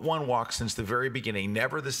all but one walk since the very beginning.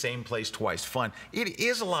 Never the same place twice. Fun. It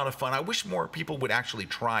is a lot of fun. I wish more people would actually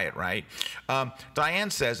try it, right? Diane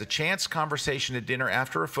says, a chance conversation at dinner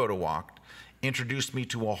after a photo walk introduced me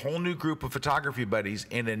to a whole new group of photography buddies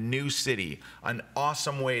in a new city. An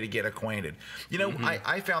awesome way to get acquainted. You know,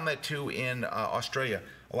 I found that too in Australia.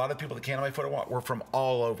 A lot of people that came to my photo walk were from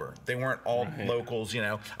all over. They weren't all locals, you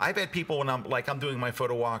know. I've had people when I'm doing my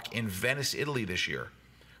photo walk in Venice, Italy this year.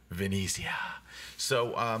 Venezia.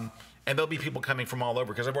 So, and there'll be people coming from all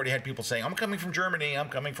over because I've already had people saying, I'm coming from Germany, I'm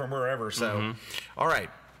coming from wherever. So, all right.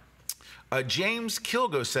 James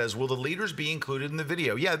Kilgo says, will the leaders be included in the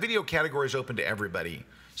video? Yeah, the video category is open to everybody,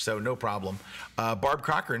 so no problem. Barb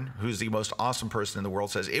Cochran, who's the most awesome person in the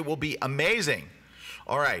world, says, it will be amazing.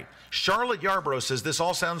 All right. Charlotte Yarbrough says, this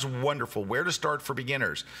all sounds wonderful. Where to start for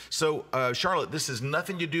beginners? So, Charlotte, this has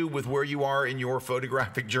nothing to do with where you are in your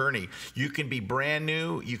photographic journey. You can be brand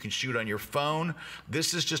new. You can shoot on your phone.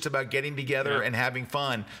 This is just about getting together and having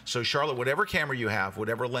fun. So, Charlotte, whatever camera you have,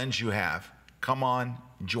 whatever lens you have, come on,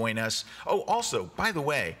 join us. Oh, also, by the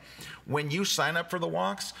way, when you sign up for the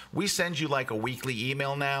walks, we send you like a weekly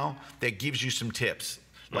email now that gives you some tips.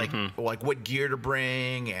 Like what gear to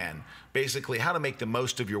bring and basically how to make the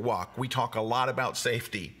most of your walk. We talk a lot about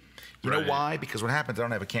safety. You know why? Because what happens, I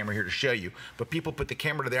don't have a camera here to show you, but people put the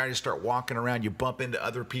camera to there and you start walking around, you bump into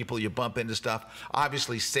other people, you bump into stuff.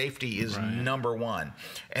 Obviously, safety is number one.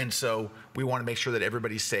 And so we want to make sure that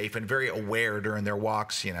everybody's safe and very aware during their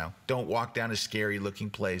walks, you know. Don't walk down a scary looking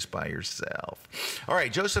place by yourself. All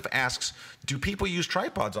right, Joseph asks, do people use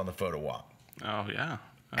tripods on the photo walk? Oh, yeah.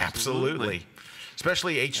 Absolutely.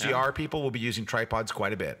 Especially HDR people will be using tripods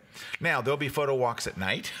quite a bit. Now, there'll be photo walks at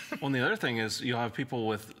night. Well, and the other thing is you'll have people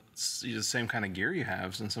with the same kind of gear you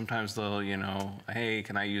have, and sometimes they'll, you know, hey,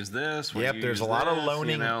 can I use this? Yep, there's a lot of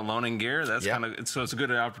loaning. You know, loaning gear. That's kind of, so it's a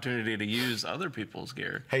good opportunity to use other people's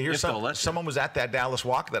gear. Hey, here's someone was at that Dallas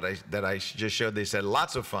walk that I just showed. They said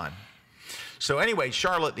lots of fun. So anyway,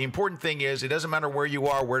 Charlotte, the important thing is it doesn't matter where you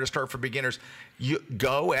are, where to start for beginners. You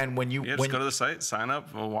go, and when you just go to the site, sign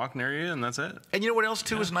up, we'll walk near you, and that's it. And you know what else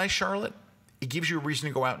too is nice, Charlotte? It gives you a reason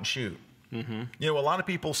to go out and shoot. You know, a lot of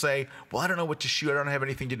people say, well, I don't know what to shoot. I don't have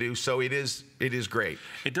anything to do. So it is great.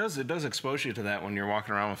 It does expose you to that when you're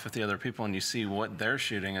walking around with 50 other people and you see what they're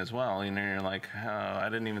shooting as well. You know, you're like, oh, I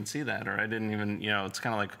didn't even see that, or I didn't even, you know, it's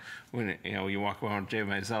kind of like when, you know, you walk around with Jay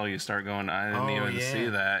Maisel, you start going, I didn't even see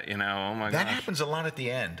that, you know, oh my gosh. That happens a lot at the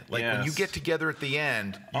end. Like when you get together at the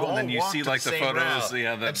end, you all and then you walk see to like the the same photos,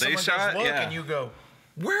 route, that they and shot, goes, look, and you go,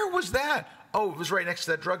 where was that? Oh, it was right next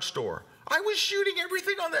to that drugstore. I was shooting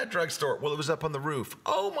everything on that drugstore. Well, it was up on the roof.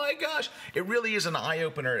 Oh my gosh. It really is an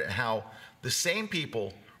eye-opener at how the same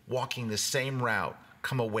people walking the same route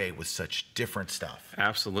come away with such different stuff.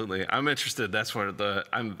 Absolutely. I'm interested. That's where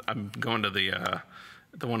I'm going to the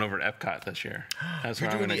one over at Epcot this year. That's where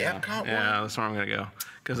I'm going to go. Epcot one? Yeah, that's where I'm going to go.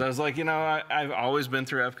 Because I was like, you know, I've always been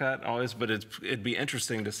through Epcot, but it'd be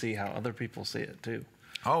interesting to see how other people see it too.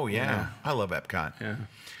 Oh yeah. I love Epcot. Yeah.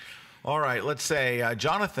 All right, let's say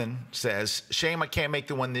Jonathan says, shame I can't make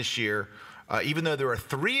the one this year. Even though there are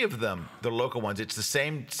 3 of them, the local ones, it's the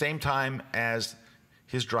same time as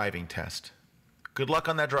his driving test. Good luck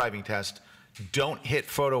on that driving test. Don't hit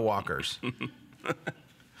photo walkers.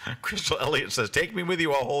 Crystal Elliott says, take me with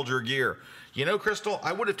you, I'll hold your gear. You know, Crystal,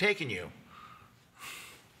 I would have taken you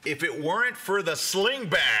if it weren't for the sling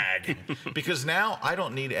bag, because now I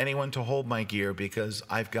don't need anyone to hold my gear because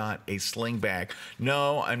I've got a sling bag.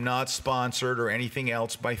 No, I'm not sponsored or anything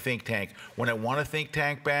else by Think Tank. When I want a Think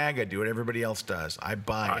Tank bag, I do what everybody else does. I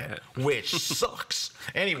buy it, which sucks.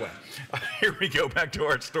 Anyway, here we go back to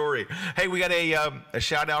our story. Hey, we got a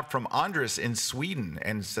shout out from Andres in Sweden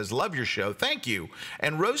and says, love your show. Thank you.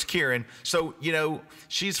 And Rose Kieran, so, you know,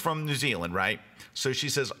 she's from New Zealand, right? So she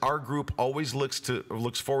says, our group always looks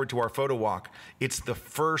forward to our photo walk. It's the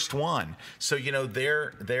first one. So, you know,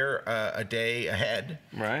 they're a day ahead.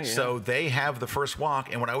 Right. So they have the first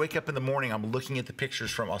walk. And when I wake up in the morning, I'm looking at the pictures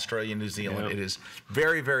from Australia and New Zealand. Yep. It is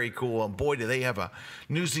very, very cool. And boy, do they have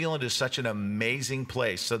New Zealand is such an amazing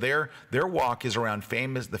place. So their walk is around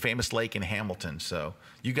the famous lake in Hamilton. So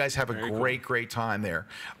you guys have a great time there.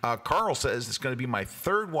 Carl says it's going to be my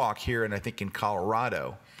third walk here, and I think in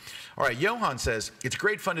Colorado. All right, Johan says, it's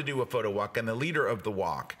great fun to do a photo walk, and the leader of the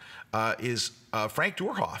walk is Frank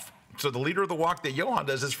Doerhoff. So the leader of the walk that Johan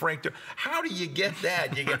does is Frank. How do you get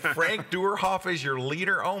that? You get Frank Doerhoff as your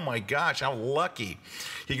leader? Oh my gosh, how lucky.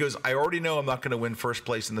 He goes, I already know I'm not going to win first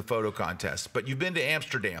place in the photo contest, but you've been to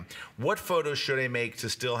Amsterdam. What photos should I make to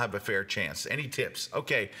still have a fair chance? Any tips?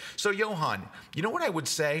 Okay, so Johan, you know what I would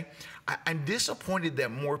say? I'm disappointed that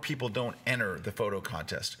more people don't enter the photo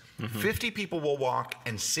contest. 50 people will walk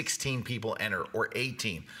and 16 people enter, or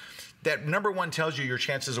 18. That number one tells you your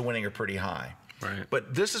chances of winning are pretty high. Right.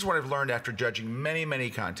 But this is what I've learned after judging many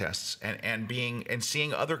contests and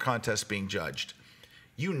seeing other contests being judged.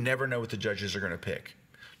 You never know what the judges are going to pick.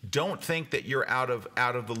 Don't think that you're out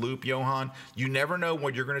of the loop, Johan. You never know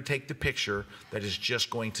when you're going to take the picture that is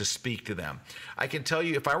just going to speak to them. I can tell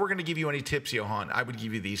you, if I were going to give you any tips, Johan, I would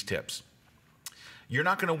give you these tips. You're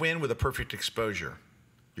not going to win with a perfect exposure.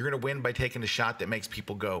 You're going to win by taking a shot that makes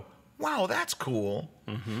people go, wow, that's cool.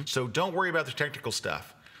 So don't worry about the technical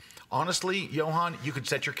stuff. Honestly, Johan, you could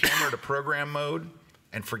set your camera to program mode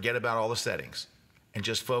and forget about all the settings and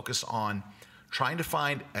just focus on trying to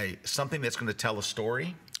find something that's going to tell a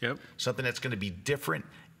story, something that's going to be different,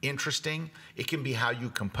 interesting. It can be how you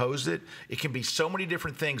compose it. It can be so many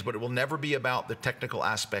different things, but it will never be about the technical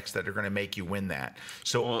aspects that are going to make you win that.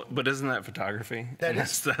 So, well, but isn't that photography?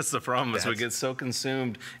 That's the problem. Is we get so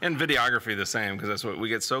consumed, and videography the same, because that's what we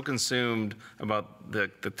get so consumed about the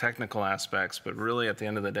technical aspects. But really, at the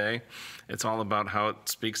end of the day, it's all about how it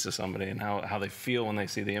speaks to somebody and how they feel when they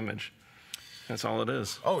see the image. That's all it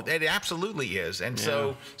is. Oh, it absolutely is. And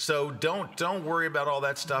so don't worry about all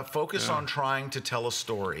that stuff. Focus on trying to tell a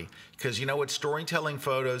story, because you know what, storytelling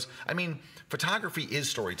photos, I mean, photography is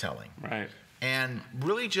storytelling. Right. And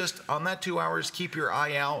really just on that 2 hours, keep your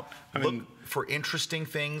eye out. Look for interesting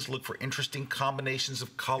things. Look for interesting combinations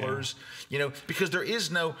of colors. You know, because there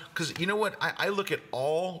is no, because you know what, I look at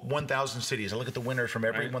all 1,000 cities. I look at the winners from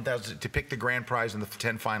every 1,000 to pick the grand prize and the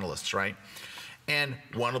 10 finalists, right? And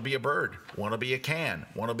one will be a bird, one will be a can,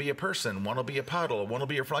 one will be a person, one will be a puddle, one will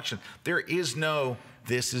be a reflection. There is no,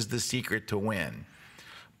 this is the secret to win.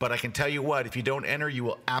 But I can tell you what, if you don't enter, you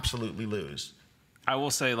will absolutely lose. I will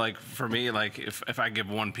say, like, for me, like, if I give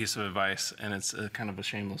one piece of advice, and it's kind of a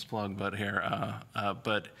shameless plug, but here,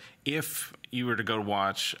 but if you were to go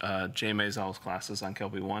watch Jay Mazel's classes on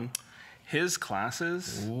Kelbyone, his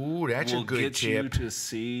classes will get you to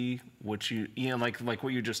see what you know, like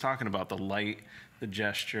what you're just talking about, the light, the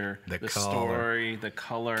gesture, the story, the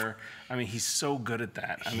color. I mean, he's so good at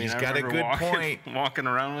that. I mean, he's got a good point. Walking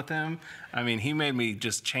around with him, I mean, he made me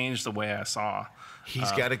just change the way I saw.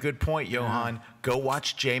 He's got a good point, Johan. Go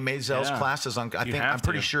watch Jay Mazel's classes on. I'm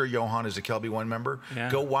pretty sure Johan is a Kelbyone member.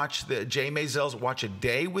 Go watch the Jay Mazel's. Watch A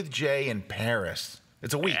Day with Jay in Paris.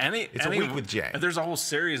 It's a week. It's a week with Jay. There's a whole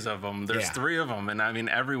series of them. There's 3 of them, and I mean,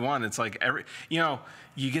 every one. It's like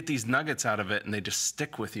you get these nuggets out of it, and they just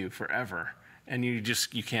stick with you forever. And you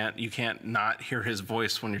can't not hear his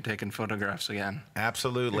voice when you're taking photographs again.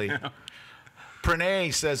 Absolutely.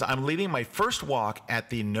 Pranay says, I'm leading my first walk at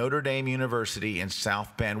the Notre Dame University in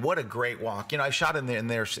South Bend. What a great walk. You know, I shot in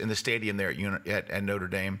the stadium there at Notre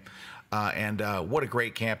Dame. And what a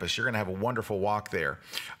great campus. You're going to have a wonderful walk there.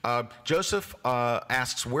 Joseph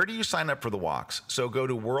asks, where do you sign up for the walks? So go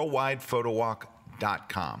to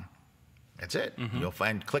worldwidephotowalk.com. That's it. You'll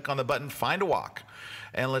click on the button, find a walk.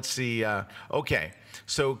 And let's see. Okay.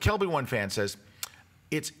 So Kelby1 fan says,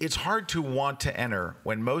 it's hard to want to enter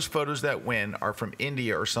when most photos that win are from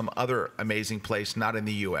India or some other amazing place not in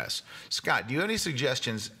the U.S. Scott, do you have any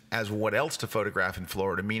suggestions as what else to photograph in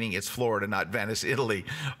Florida, meaning it's Florida, not Venice, Italy?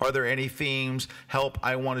 Are there any themes? Help,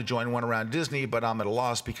 I want to join one around Disney, but I'm at a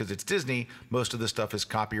loss because it's Disney. Most of the stuff is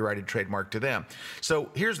copyrighted, trademarked to them. So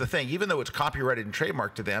here's the thing. Even though it's copyrighted and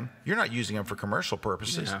trademarked to them, you're not using them for commercial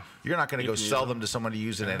purposes. Yeah. You're not going to go sell them to someone to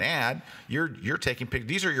use in an ad. You're taking pictures.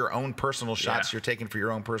 These are your own personal shots you're taking for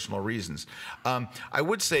your own personal reasons. I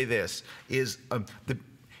would say this is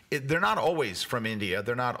they're not always from India.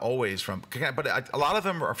 They're not always from, but a lot of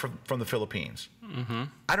them are from the Philippines.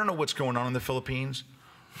 I don't know what's going on in the Philippines,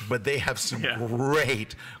 but they have some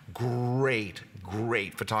great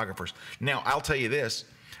photographers. Now, I'll tell you this.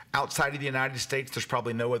 Outside of the United States, there's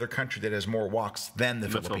probably no other country that has more walks than the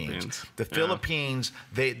Philippines. The Philippines,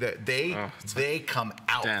 they come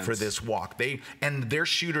out for this walk. And their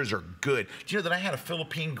shooters are good. Do you know that I had a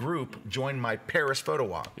Philippine group join my Paris photo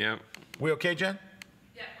walk? Yep. We okay, Jen?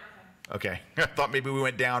 Yeah, we're okay. Okay. I thought maybe we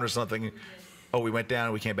went down or something. Oh, we went down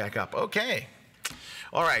and we came back up. Okay.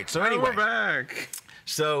 All right. So anyway, we're back.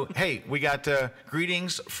 So hey, we got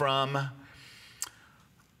greetings from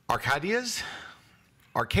Arcadia's.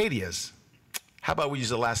 How about we use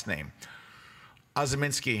the last name?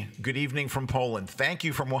 Ozyminski, good evening from Poland. Thank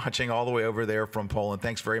you for watching all the way over there from Poland.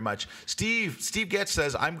 Thanks very much. Steve Getz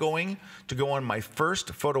says, I'm going to go on my first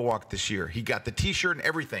photo walk this year. He got the t-shirt and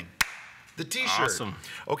everything. The t-shirt. Awesome.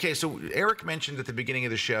 Okay, so Erik mentioned at the beginning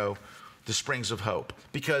of the show, the Springs of Hope,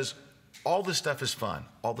 because all this stuff is fun.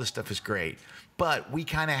 All this stuff is great. But we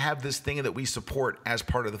kind of have this thing that we support as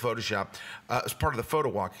part of the as part of the photo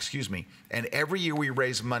walk, excuse me. And every year we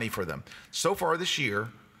raise money for them. So far this year,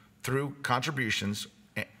 through contributions,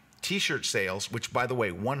 t-shirt sales, which by the way,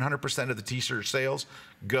 100% of the t-shirt sales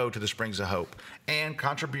go to the Springs of Hope, and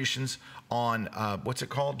contributions on what's it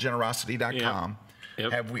called, generosity.com.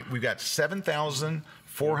 Yep. We've got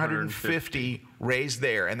 7,450 raised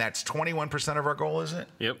there, and that's 21% of our goal, isn't it?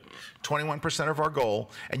 Yep. 21% of our goal,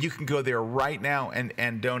 and you can go there right now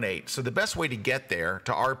and donate. So the best way to get there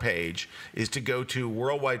to our page is to go to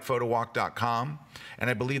worldwidephotowalk.com, and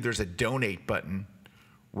I believe there's a donate button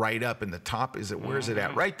right up in the top. Where is it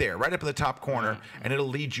at? Right there, right up in the top corner, and it'll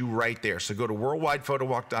lead you right there. So go to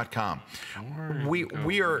worldwidephotowalk.com.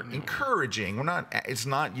 We are encouraging.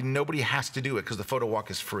 Nobody has to do it because the photo walk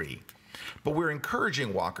is free. But we're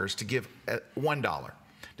encouraging walkers to give $1.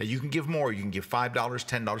 Now, you can give more. You can give $5,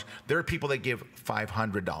 $10. There are people that give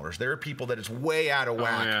 $500. There are people that it's way out of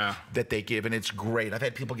whack that they give, and it's great. I've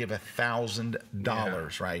had people give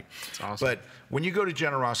 $1,000, right? That's awesome. But when you go to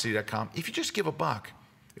generosity.com, if you just give $1,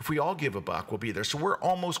 if we all give $1, we'll be there. So we're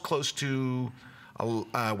almost close to...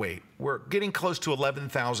 we're getting close to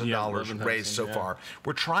 $11,000 raised so far.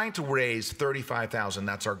 We're trying to raise $35,000.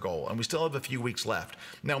 That's our goal, and we still have a few weeks left.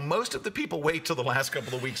 Now, most of the people wait till the last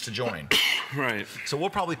couple of weeks to join. Right. So we'll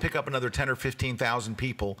probably pick up another 10 or 15,000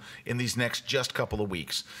 people in these next just couple of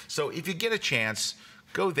weeks. So if you get a chance,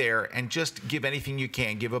 go there and just give anything you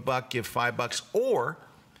can. Give $1, give $5, or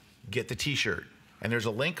get the T-shirt. And there's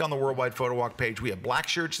a link on the Worldwide Photo Walk page. We have black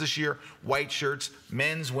shirts this year, white shirts,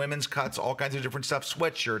 men's, women's cuts, all kinds of different stuff,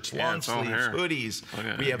 sweatshirts, long sleeves, hoodies.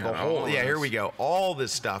 We have the whole, here we go, all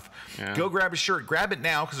this stuff. Go grab a shirt. Grab it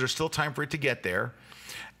now because there's still time for it to get there.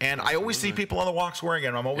 And I always see people on the walks wearing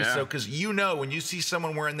it. I'm always so, because when you see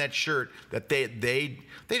someone wearing that shirt, that they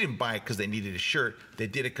didn't buy it because they needed a shirt. They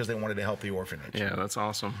did it because they wanted to help the orphanage. Yeah, that's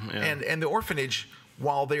awesome. Yeah. And the orphanage,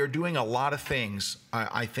 while they are doing a lot of things,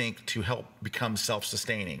 I think, to help become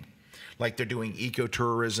self-sustaining, like they're doing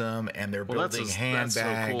ecotourism and they're building handbags.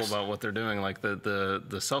 That's so cool about what they're doing. Like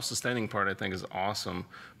the self-sustaining part, I think, is awesome.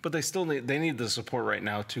 But they still need the support right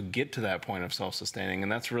now to get to that point of self-sustaining,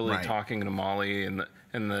 and that's really talking to Molly and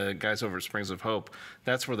the guys over at Springs of Hope.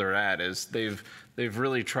 That's where they're at. Is they've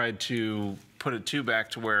really tried to put it back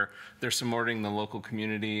to where they're supporting the local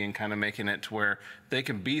community and kind of making it to where they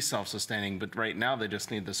can be self-sustaining, but right now they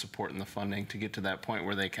just need the support and the funding to get to that point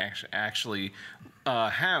where they can actually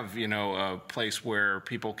have, a place where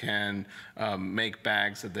people can make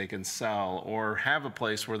bags that they can sell, or have a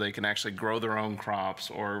place where they can actually grow their own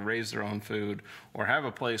crops or raise their own food, or have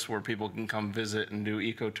a place where people can come visit and do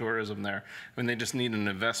ecotourism there. I mean, they just need an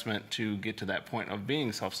investment to get to that point of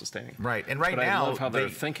being self-sustaining. Right, and right now, now I love how they're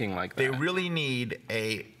thinking like that. They really need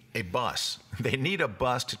a bus. They need a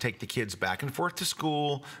bus to take the kids back and forth to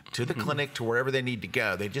school, to the clinic, to wherever they need to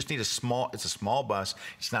go. They just need it's a small bus.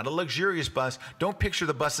 It's not a luxurious bus. Don't picture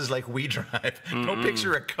the buses like we drive. Don't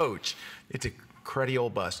picture a coach. It's a cruddy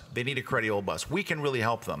old bus. They need a cruddy old bus. We can really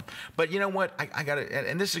help them. But you know what? I got to,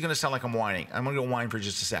 and this is going to sound like I'm whining. I'm going to go whine for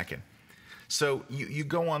just a second. So you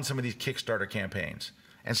go on some of these Kickstarter campaigns,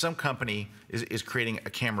 and some company is creating a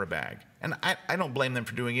camera bag. And I don't blame them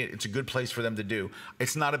for doing it. It's a good place for them to do.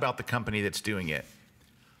 It's not about the company that's doing it.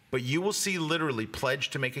 But you will see literally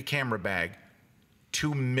pledged to make a camera bag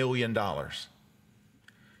 $2 million.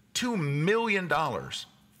 $2 million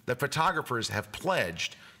that photographers have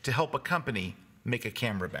pledged to help a company make a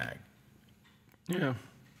camera bag. Yeah.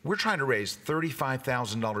 We're trying to raise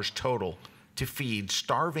 $35,000 total to feed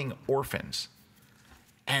starving orphans.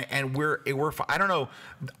 And we're I don't know,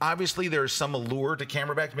 obviously there's some allure to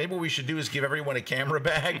camera bags. Maybe what we should do is give everyone a camera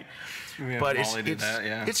bag. But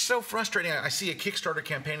it's so frustrating. I see a Kickstarter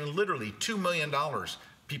campaign and literally $2 million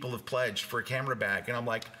people have pledged for a camera bag. And I'm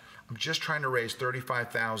like, I'm just trying to raise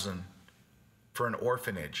 $35,000 for an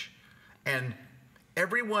orphanage. And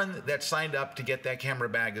everyone that signed up to get that camera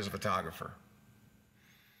bag is a photographer.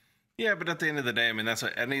 Yeah, but at the end of the day, I mean,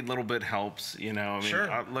 any little bit helps, you know. I mean,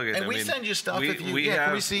 Sure. Look at, and we send you stuff if you.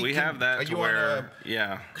 Can we see? We have that are to you where,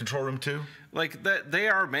 on control room 2? Like that, they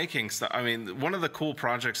are making stuff. I mean, one of the cool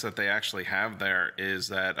projects that they actually have there is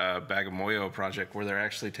that Bagamoyo project, where they're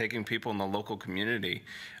actually taking people in the local community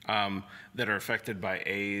that are affected by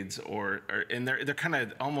AIDS, and they're kind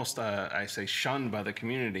of almost, I say, shunned by the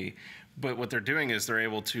community. But what they're doing is they're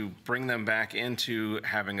able to bring them back into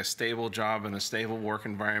having a stable job and a stable work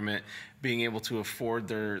environment, being able to afford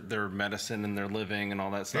their medicine and their living and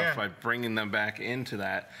all that stuff by bringing them back into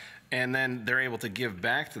that. And then they're able to give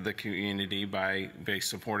back to the community by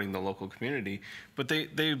supporting the local community. But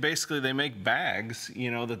they basically make bags,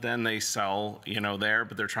 you know, that then they sell, you know, there,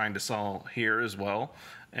 but they're trying to sell here as well.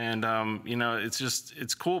 And, you know,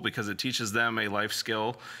 it's cool because it teaches them a life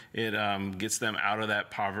skill. It gets them out of that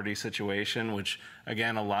poverty situation, which,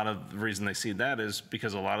 again, a lot of the reason they see that is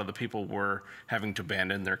because a lot of the people were having to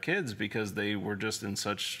abandon their kids because they were just in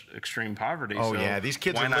such extreme poverty. Oh, so yeah. These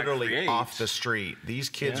kids are literally off the street. These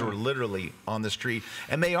kids are literally on the street.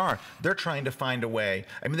 And they're trying to find a way.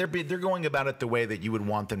 I mean, they're going about it the way that you would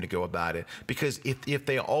want them to go about it. Because if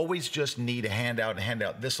they always just need a handout,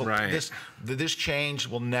 this change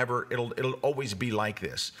will never, it'll always be like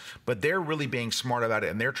this. But they're really being smart about it,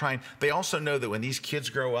 and they also know that when these kids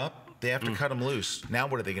grow up, they have to cut them loose. Now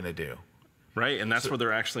what are they going to do? Right, and that's where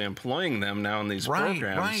they're actually employing them now in these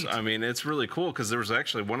programs. Right. I mean, it's really cool because there was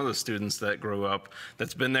actually one of the students that grew up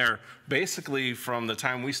that's been there basically from the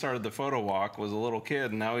time we started the photo walk, was a little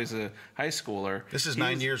kid, and now he's a high schooler. This is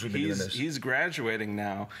 9 years we've been doing this. He's graduating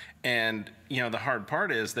now, and you know the hard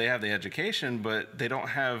part is they have the education, but they don't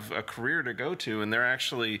have a career to go to, and they're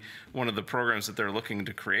actually one of the programs that they're looking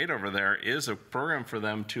to create over there is a program for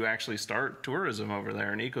them to actually start tourism over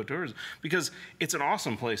there and ecotourism, because it's an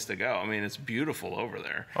awesome place to go. I mean, it's beautiful over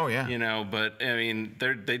there. Oh yeah. You know, but I mean,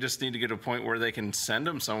 they just need to get to a point where they can send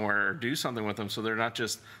them somewhere or do something with them, so they're not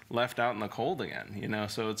just left out in the cold again. You know,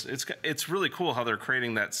 so it's really cool how they're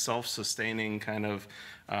creating that self-sustaining kind of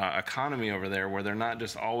economy over there, where they're not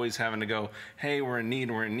just always having to go, hey, we're in need.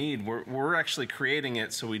 We're actually creating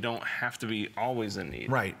it so we don't have to be always in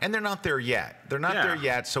need. Right, and they're not there yet. They're not there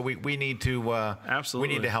yet, so we need to absolutely,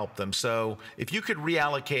 we need to help them. So if you could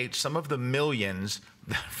reallocate some of the millions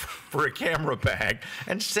for a camera bag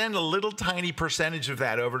and send a little tiny percentage of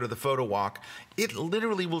that over to the photo walk, it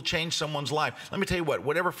literally will change someone's life. Let me tell you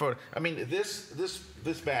whatever photo. I mean, this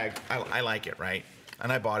bag, I like it, right?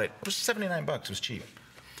 And I bought it. It was $79. It was cheap.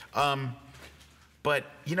 But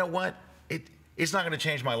you know what? It's not going to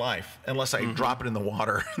change my life unless I drop it in the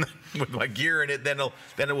water with my gear in it. Then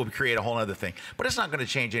it will create a whole other thing. But it's not going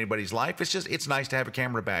to change anybody's life. It's nice to have a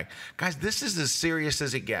camera bag. Guys, this is as serious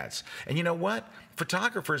as it gets. And you know what?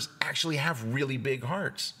 Photographers actually have really big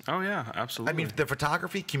hearts. Oh yeah, absolutely. I mean, the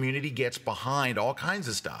photography community gets behind all kinds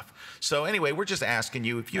of stuff. So anyway, we're just asking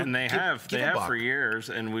you if you and they have for years,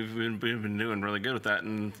 and we've been doing really good with that.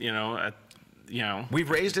 And you know, we've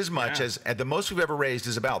raised as much as the most we've ever raised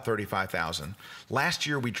is about $35,000. Last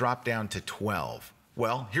year we dropped down to 12.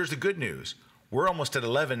 Well, here's the good news. We're almost at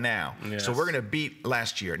 11 now, so we're going to beat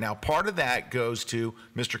last year. Now, part of that goes to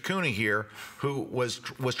Mr. Kuna here, who was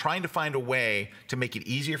trying to find a way to make it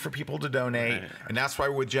easier for people to donate, and that's why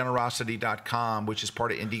we're with generosity.com, which is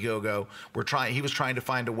part of Indiegogo. He was trying to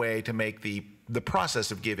find a way to make the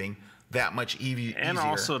process of giving that much easier, and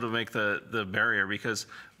also to make the barrier, because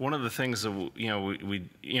one of the things that we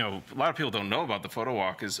a lot of people don't know about the photo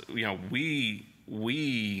walk is we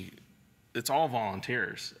it's all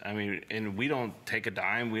volunteers. I mean, and we don't take a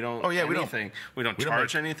dime. We don't. We don't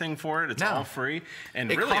charge anything for it. It's all free. And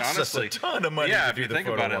it really, costs honestly, us a ton of money. Yeah, to if do you the think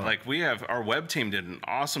photo about walk. it, like our web team did an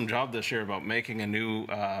awesome job this year about making a new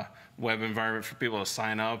web environment for people to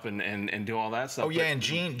sign up and do all that stuff. Oh yeah, and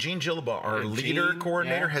Gene Gilliba, our leader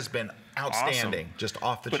coordinator, has been outstanding, just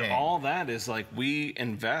off the chain. But all that is like, we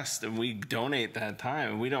invest and we donate that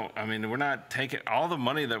time. We don't, I mean, we're not taking, all the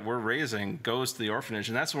money that we're raising goes to the orphanage.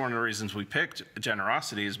 And that's one of the reasons we picked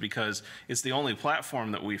Generosity, is because it's the only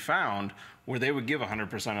platform that we found where they would give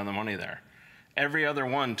 100% of the money there. Every other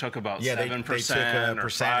one took about 7% or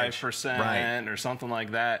 5% or something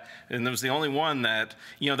like that. And there was the only one that,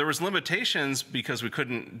 there was limitations because we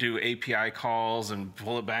couldn't do API calls and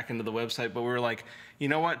pull it back into the website. But we were like, you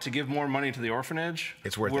know what, to give more money to the orphanage,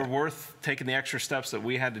 we're worth taking the extra steps that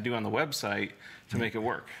we had to do on the website to make it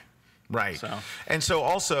work. Right. And so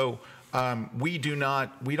also, we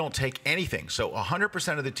don't take anything. So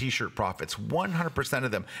 100% of the t-shirt profits, 100%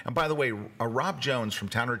 of them. And by the way, Rob Jones from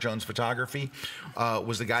Towner Jones Photography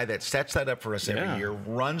was the guy that sets that up for us every year,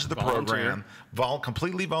 runs the program,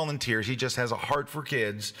 completely volunteers. He just has a heart for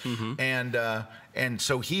kids. And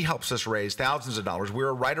so he helps us raise thousands of dollars.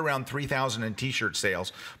 We're right around 3,000 in t-shirt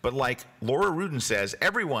sales. But like Laura Rudin says,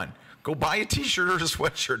 everyone, go buy a t-shirt or a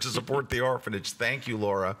sweatshirt to support the orphanage. Thank you,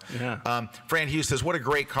 Laura. Fran Hughes says, what a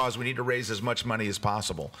great cause. We need to raise as much money as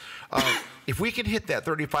possible. If we can hit that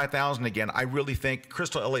 35,000 again, I really think,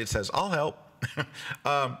 Crystal Elliott says, I'll help.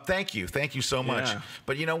 Thank you so much.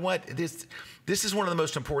 But you know what, this is one of the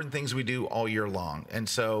most important things we do all year long. And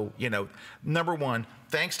so, you know, number one,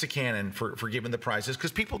 thanks to Canon for giving the prizes,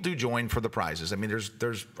 because people do join for the prizes. I mean,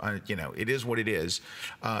 there's you know, it is what it is.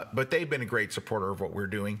 But they've been a great supporter of what we're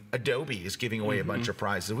doing. Adobe is giving away a bunch of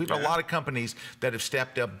prizes. We've got a lot of companies that have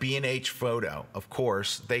stepped up. B&H Photo, of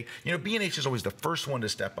course. You know, B&H is always the first one to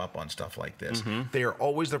step up on stuff like this. They are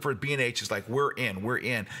always the first. B&H is like, we're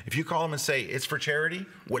in. If you call them and say it's for charity,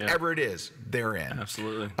 whatever it is, they're in.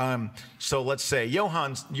 Absolutely. So let's say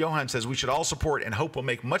Johan says we should all support and hope we'll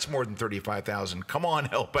make much more than 35,000. Come on,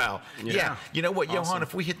 help out. Yeah. You know what, awesome. Johan,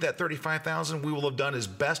 if we hit that 35,000, we will have done as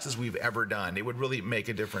best as we've ever done. It would really make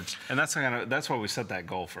a difference. And that's why we set that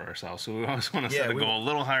goal for ourselves. So we always want to set a goal a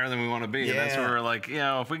little higher than we want to be. And that's where we're like, you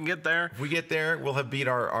know, if we can get there. If we get there, we'll have beat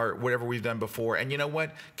our whatever we've done before. And you know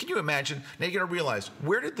what? Can you imagine? Now you got to realize,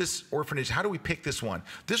 where did this orphanage, how do we pick this one?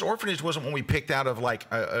 This orphanage wasn't one we picked out of like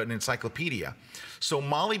an encyclopedia. So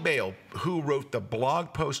Molly Bale, who wrote the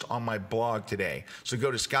blog post on my blog today, so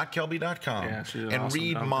go to scottkelby.com and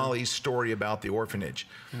read Molly's story about the orphanage.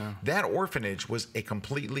 That orphanage was a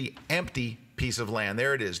completely empty piece of land.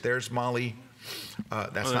 There it is. There's Molly.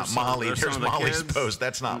 That's not Molly. There's Molly's post.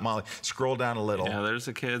 That's not Molly. Scroll down a little. Yeah, there's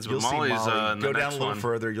the kids. You'll see Molly. Go down a little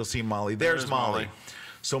further. You'll see Molly. There's Molly.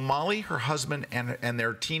 So Molly, her husband, and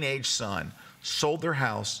their teenage son sold their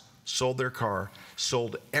house, sold their car,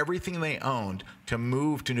 sold everything they owned to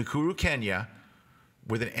move to Nakuru, Kenya,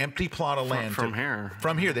 with an empty plot of land. From here.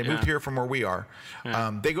 From here. They moved here from where we are.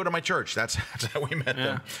 They go to my church. That's how we met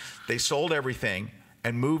them. They sold everything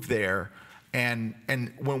and moved there. And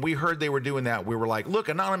when we heard they were doing that, we were like, look,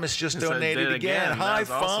 Anonymous just donated again. High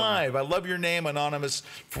five. Awesome. I love your name, Anonymous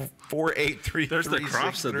 4833. There's the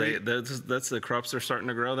crops that's the crops they're starting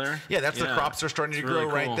to grow there? Yeah, that's the crops they're starting to grow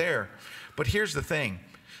right there. But here's the thing.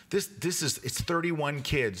 It's 31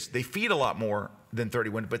 kids. They feed a lot more than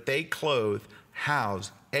 31, but they clothe,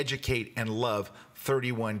 house, educate, and love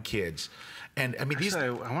 31 kids. And I mean, actually,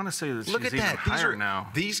 I want to say that look at that.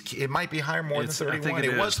 It might be higher more than 31.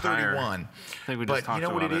 It was 31. But you know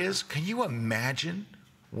what it is? Can you imagine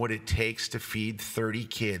what it takes to feed 30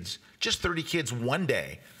 kids? Just 30 kids one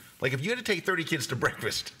day. Like if you had to take 30 kids to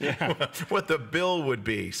breakfast, what the bill would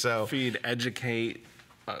be. So feed, educate,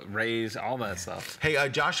 raise, all that stuff. Hey,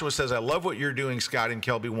 Joshua says, I love what you're doing, Scott, in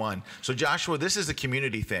Kelby1. So Joshua, this is a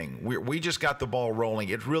community thing. We just got the ball rolling.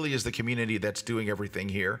 It really is the community that's doing everything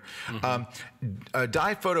here.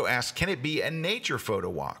 Die Photo asks, can it be a nature photo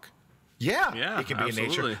walk? Yeah, it can be a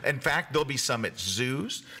nature. In fact, there'll be some at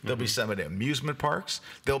zoos. There'll be some at amusement parks.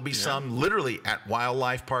 There'll be some literally at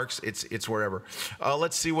wildlife parks. It's wherever.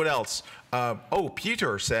 Let's see what else.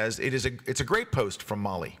 Peter says it's a great post from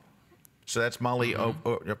Molly. So that's Molly go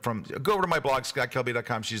over to my blog,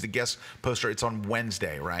 scottkelby.com. She's the guest poster. It's on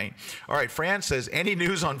Wednesday, right? All right, Fran says, any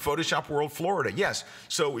news on Photoshop World Florida? Yes.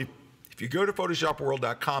 So if you go to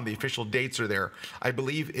photoshopworld.com, the official dates are there. I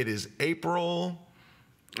believe it is April.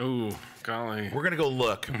 Ooh, golly. We're going to go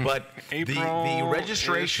look. But the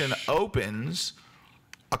registration opens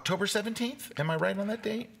October 17th. Am I right on that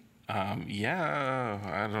date?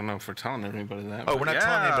 I don't know if we're telling anybody that. Oh, we're not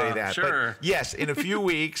telling anybody that. Sure. But yes, in a few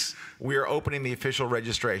weeks, we are opening the official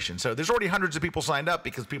registration. So there's already hundreds of people signed up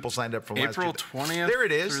because people signed up from last year. April 20th. There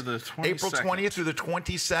it is. Through the 22nd. April 20th through the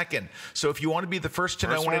 22nd. So if you want to be the first to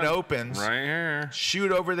know when it opens, right here,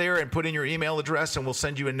 shoot over there and put in your email address, and we'll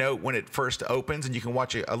send you a note when it first opens, and you can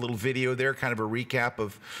watch a little video there, kind of a recap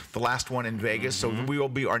of the last one in Vegas. So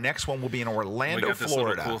our next one will be in Orlando, Florida. This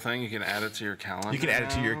little cool thing. You can add it to your calendar. You can add it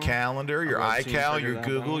to your calendar, your iCal, your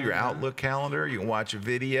Google, your Outlook calendar. You can watch a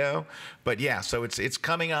video. But yeah, so it's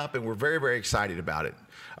coming up, and we're very, very excited about it.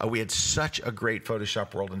 We had such a great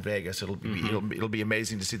Photoshop World in Vegas. It'll be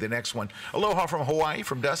amazing to see the next one. Aloha from Hawaii,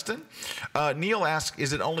 from Dustin. Neil asks,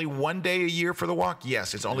 is it only one day a year for the walk?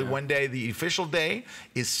 Yes, it's only one day. The official day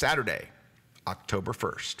is Saturday, October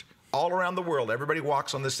 1st. All around the world, everybody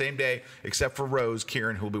walks on the same day, except for Rose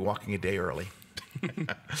Kieran, who will be walking a day early.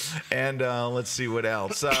 And let's see what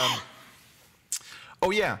else.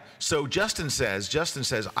 Oh yeah. So Justin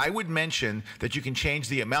says, I would mention that you can change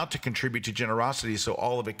the amount to contribute to generosity, so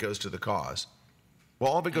all of it goes to the cause.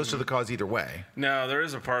 Well, all of it goes to the cause either way. No, there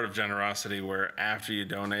is a part of generosity where after you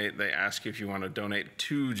donate, they ask you if you want to donate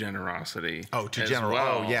to generosity. Oh, to generosity.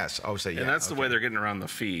 Well. Oh, yes. Oh, say yeah. And that's the way they're getting around the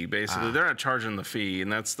fee. Basically, they're not charging the fee,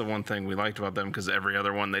 and that's the one thing we liked about them, because every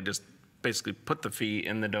other one, they just basically put the fee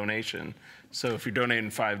in the donation. So if you're donating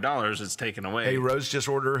 $5, it's taken away. Hey, Rose just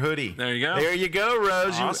ordered a hoodie. There you go. There you go,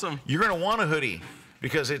 Rose. Awesome. You're going to want a hoodie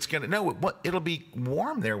because it's going to, no, what, it'll be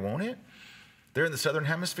warm there, won't it? They're in the Southern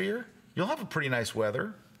Hemisphere. You'll have a pretty nice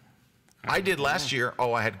weather. I did last year.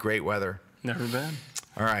 Oh, I had great weather. Never been.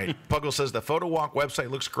 All right. Puggle says the Photowalk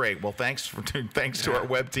website looks great. Well, thanks to our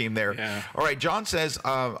web team there. Yeah. All right. John says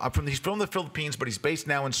he's from the Philippines, but he's based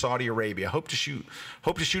now in Saudi Arabia. Hope to shoot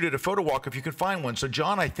at a Photowalk if you can find one. So,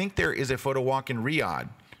 John, I think there is a Photowalk in Riyadh.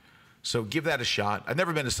 So give that a shot. I've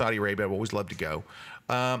never been to Saudi Arabia. I've always loved to go.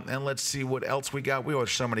 And let's see what else we got. We have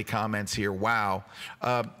so many comments here. Wow.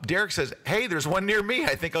 Derek says, hey, there's one near me.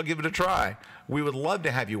 I think I'll give it a try. We would love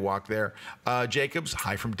to have you walk there. Jacobs,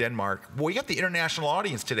 hi from Denmark. Well, we got the international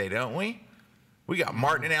audience today, don't we? We got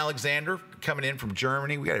Martin and Alexander coming in from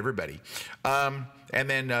Germany. We got everybody. And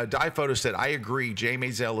then Die Photo said, I agree. Jay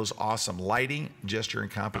Mazel is awesome. Lighting, gesture, and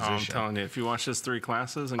composition. Oh, I'm telling you, if you watch his 3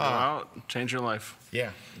 classes and go out, change your life.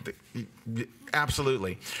 Yeah,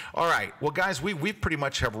 absolutely. All right. Well, guys, we pretty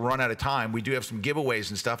much have run out of time. We do have some giveaways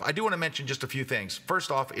and stuff. I do want to mention just a few things. First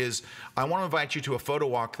off is I want to invite you to a photo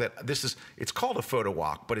walk that it's called a photo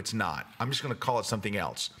walk, but it's not. I'm just going to call it something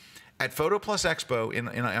else. At Photo Plus Expo in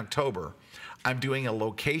October, I'm doing a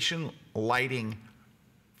location lighting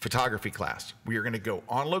photography class. We are going to go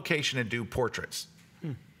on location and do portraits.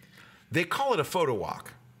 They call it a photo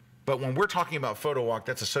walk, but when we're talking about photo walk,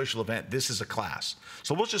 that's a social event. This is a class.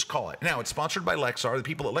 So we'll just call it. Now, it's sponsored by Lexar. The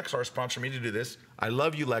people at Lexar sponsor me to do this. I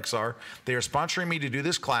love you, Lexar. They are sponsoring me to do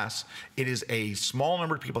this class. It is a small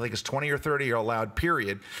number of people. I think it's 20 or 30 are allowed,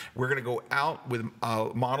 period. We're going to go out with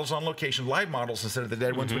models on location, live models instead of the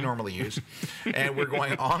dead ones we normally use. And we're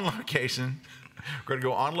going on location. We're going to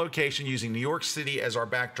go on location using New York City as our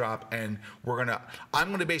backdrop, and I'm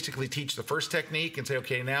going to basically teach the first technique and say,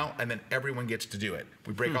 okay, now, and then everyone gets to do it.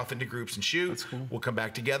 We break off into groups and shoot. That's cool. We'll come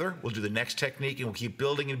back together. We'll do the next technique, and we'll keep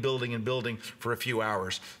building and building and building for a few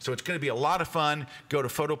hours. So it's going to be a lot of fun. Go to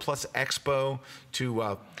Photo Plus Expo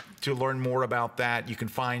to learn more about that. You can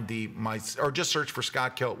find or just search for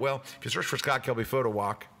Scott Kelby. Well, if you search for Scott Kelby Photo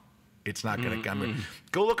Walk, it's not going to come.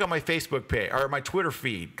 Go look on my Facebook page or my Twitter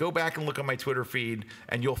feed. Go back and look on my Twitter feed,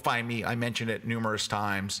 and you'll find me. I mentioned it numerous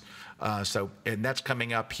times. And that's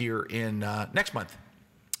coming up here in next month.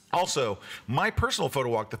 Also, my personal photo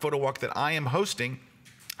walk, the photo walk that I am hosting.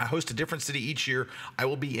 I host a different city each year. I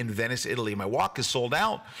will be in Venice, Italy. My walk is sold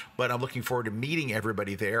out, but I'm looking forward to meeting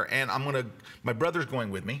everybody there. And my brother's going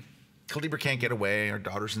with me. Calibra can't get away. Our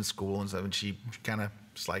daughter's in school and stuff, and she kind of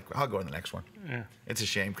is like, I'll go in the next one. Yeah. It's a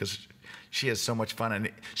shame because she has so much fun,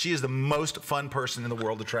 and she is the most fun person in the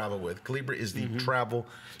world to travel with. Calibra is the travel.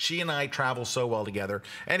 She and I travel so well together.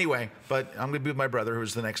 Anyway, but I'm going to be with my brother,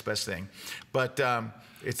 who's the next best thing. But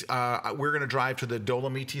we're going to drive to the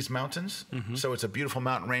Dolomites Mountains. So it's a beautiful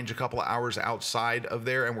mountain range, a couple of hours outside of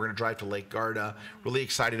there, and we're going to drive to Lake Garda. Really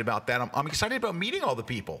excited about that. I'm excited about meeting all the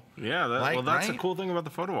people. Yeah, that's the cool thing about the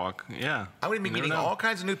photo walk. Yeah, I'm going to be meeting all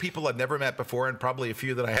kinds of new people I've never met before, and probably a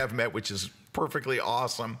few that I have met, which is perfectly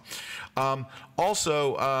awesome.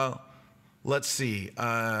 Let's see.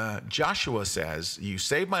 Joshua says, you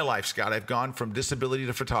saved my life, Scott. I've gone from disability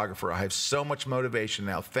to photographer. I have so much motivation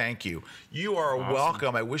now. Thank you. You are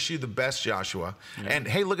welcome. I wish you the best, Joshua. Yeah. And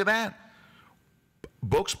hey, look at that.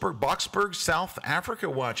 Boksburg, South Africa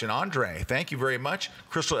watching. Andre, thank you very much.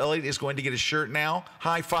 Crystal Elliott is going to get a shirt now.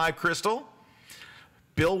 High five, Crystal.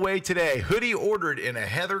 Bill Way today. Hoodie ordered in a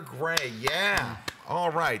heather gray. Yeah. All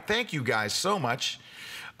right. Thank you guys so much.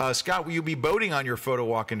 Scott, will you be boating on your photo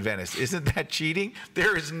walk in Venice? Isn't that cheating?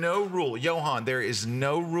 There is no rule. Johan, there is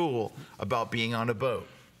no rule about being on a boat,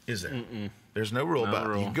 is there? There's no rule about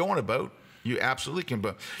it. You can go on a boat. You absolutely can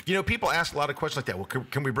boat. You know, people ask a lot of questions like that. Well,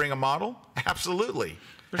 can we bring a model? Absolutely.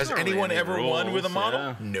 Has anyone ever won with a model?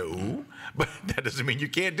 Yeah. No. But that doesn't mean you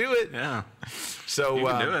can't do it. Yeah. So you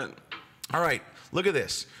can do it. All right. Look at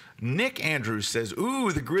this. Nick Andrews says,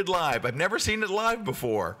 ooh, the grid live. I've never seen it live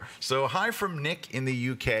before. So hi from Nick in the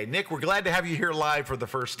UK. Nick, we're glad to have you here live for the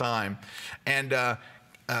first time. And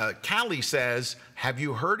Callie says, have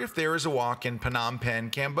you heard if there is a walk in Phnom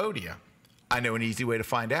Penh, Cambodia? I know an easy way to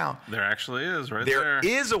find out. There actually is, right there.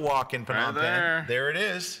 There is a walk in Phnom Penh. There it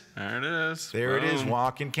is. There it is. There it is,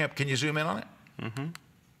 walk in camp. Can you zoom in on it?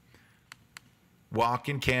 Walk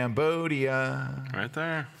in Cambodia. Right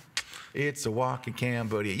there. It's a walk in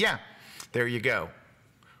Cambodia. Yeah, there you go.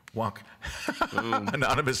 Walk.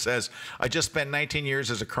 Anonymous says, I just spent 19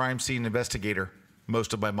 years as a crime scene investigator.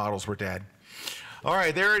 Most of my models were dead. All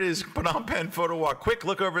right, there it is, Phnom Penh Photo Walk. Quick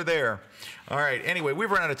look over there. All right, anyway,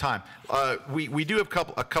 we've run out of time. We do have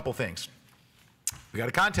a couple things. We got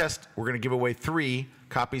a contest. We're going to give away 3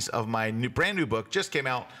 copies of my brand new book. Just came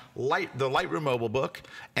out, the Lightroom Mobile book.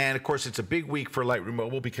 And, of course, it's a big week for Lightroom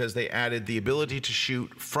Mobile because they added the ability to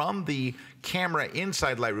shoot from the camera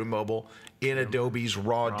inside Lightroom Mobile in Adobe's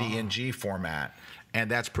raw DNG format.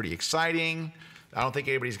 And that's pretty exciting. I don't think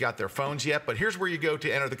anybody's got their phones yet, but here's where you go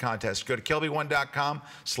to enter the contest. Go to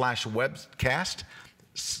kelbyone.com/webcast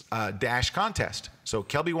 -contest. So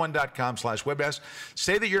kelbyone.com/webcast.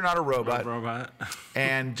 Say that you're not a robot.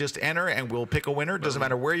 And just enter, and we'll pick a winner. Doesn't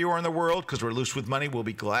matter where you are in the world, because we're loose with money. We'll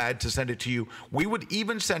be glad to send it to you. We would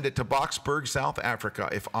even send it to Boksburg, South Africa,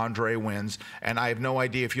 if Andre wins. And I have no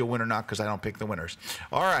idea if you'll win or not, because I don't pick the winners.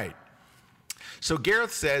 All right. So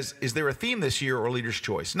Gareth says, is there a theme this year or leader's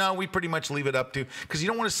choice? No, we pretty much leave it up to, because you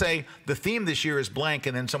don't want to say the theme this year is blank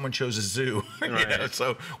and then someone chose a zoo. Right. You know?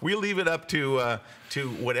 So we leave it up to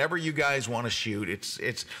whatever you guys want to shoot.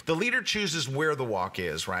 It's the leader chooses where the walk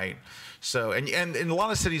is, right? So and in a lot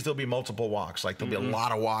of cities there'll be multiple walks. Like there'll be a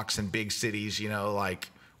lot of walks in big cities, you know, like,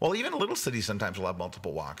 well, even little cities sometimes will have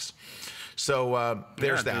multiple walks. So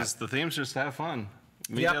there's that. The theme's just have fun.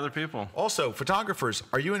 Meet other people. Also, photographers,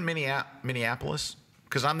 are you in Minneapolis?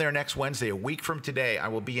 Because I'm there next Wednesday. A week from today, I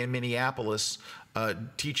will be in Minneapolis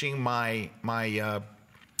teaching my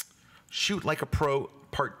Shoot Like a Pro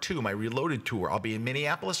Part 2, my Reloaded tour. I'll be in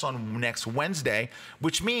Minneapolis on next Wednesday,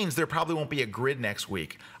 which means there probably won't be a grid next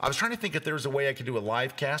week. I was trying to think if there was a way I could do a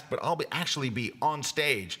live cast, but I'll actually be on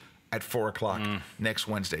stage at 4 o'clock next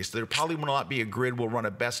Wednesday. So there probably will not be a grid. We'll run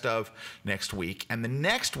a best of next week. And the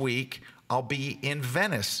next week, I'll be in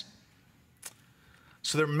Venice.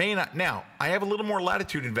 So there may not. Now, I have a little more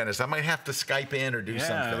latitude in Venice. I might have to Skype in or do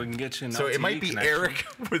something. Yeah, we can get you an So LTE it might be connection. Erik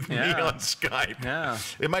with me on Skype. Yeah.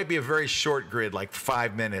 It might be a very short grid, like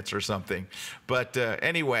 5 minutes or something. But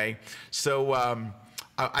anyway, so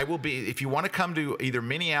I will be, if you want to come to either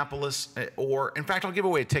Minneapolis or, in fact, I'll give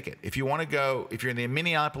away a ticket. If you want to go, if you're in the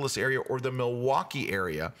Minneapolis area or the Milwaukee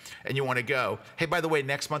area and you want to go, hey, by the way,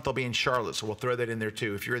 next month I'll be in Charlotte, so we'll throw that in there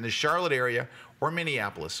too. If you're in the Charlotte area or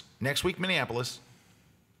Minneapolis, next week Minneapolis,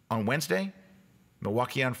 on Wednesday,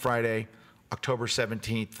 Milwaukee on Friday, October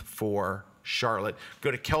 17th for Charlotte.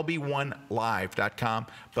 Go to kelbyonelive.com.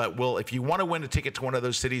 But if you want to win a ticket to one of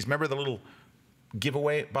those cities, remember the little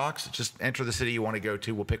giveaway box? Just enter the city you want to go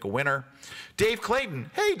to. We'll pick a winner. Dave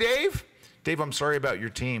Clayton. Hey, Dave. Dave, I'm sorry about your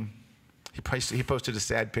team. He posted a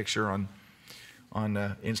sad picture on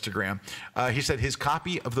Instagram. He said his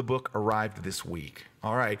copy of the book arrived this week.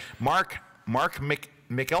 All right. Mark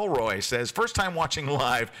McElroy says, first time watching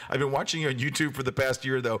live. I've been watching you on YouTube for the past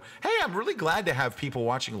year, though. Hey, I'm really glad to have people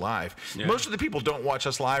watching live. Yeah. Most of the people don't watch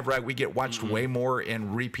us live, right? We get watched way more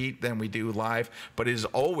in repeat than we do live, but it is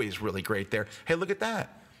always really great there. Hey, look at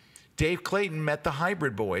that. Dave Clayton met the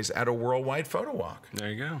Hybrid Boys at a Worldwide Photowalk.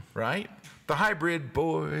 There you go. Right? The Hybrid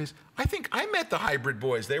Boys. I think I met the Hybrid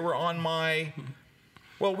Boys. They were on my...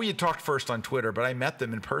 Well, we had talked first on Twitter, but I met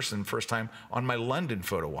them in person first time on my London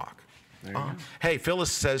Photowalk. Hey,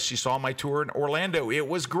 Phyllis says she saw my tour in Orlando. It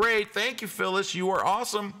was great. Thank you, Phyllis. You are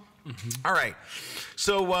awesome. All right.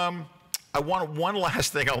 So I want one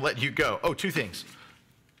last thing. I'll let you go. Oh, 2 things.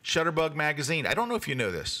 Shutterbug Magazine. I don't know if you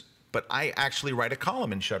know this, but I actually write a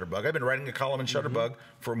column in Shutterbug. I've been writing a column in Shutterbug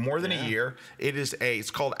for more than a year.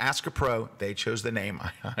 It's called Ask a Pro. They chose the name.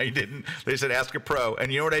 I didn't. They said Ask a Pro.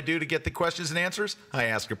 And you know what I do to get the questions and answers? I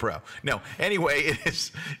ask a pro. No. Anyway,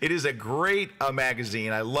 it is a great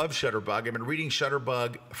magazine. I love Shutterbug. I've been reading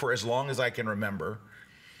Shutterbug for as long as I can remember.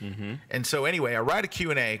 And so anyway, I write a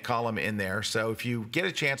Q&A column in there. So if you get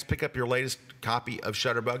a chance, pick up your latest copy of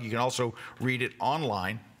Shutterbug. You can also read it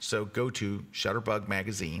online. So go to Shutterbug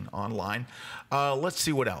Magazine online. Let's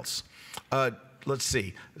see what else. Let's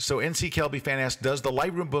see. So NC Kelby fan asked, does the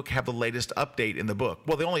Lightroom book have the latest update in the book?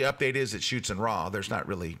 Well, the only update is it shoots in RAW. There's not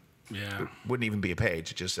really, it wouldn't even be a page.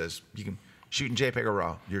 It just says you can shoot in JPEG or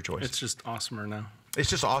RAW, your choice. It's just awesomer now. It's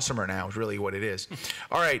just awesomer now is really what it is.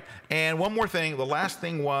 All right, and one more thing. The last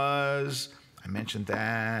thing was, I mentioned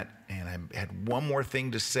that, and I had one more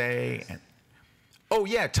thing to say. And oh,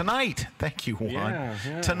 yeah, tonight. Thank you, Juan.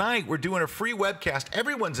 Yeah. Tonight, we're doing a free webcast.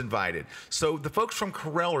 Everyone's invited. So the folks from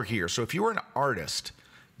Corel are here. So if you're an artist,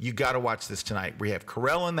 you got to watch this tonight. We have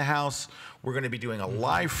Corel in the house. We're going to be doing a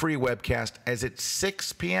live free webcast. Is it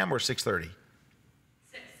 6 p.m. or 6:30?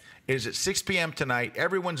 It is at 6 p.m. tonight.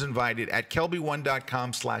 Everyone's invited at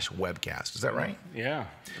kelbyone.com/webcast. Is that right? Yeah,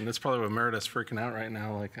 and that's probably what Meredith's freaking out right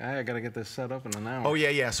now. Like, hey, I got to get this set up in an hour. Oh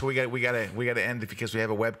yeah. So we got to end it because we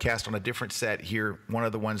have a webcast on a different set here, one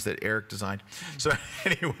of the ones that Erik designed. So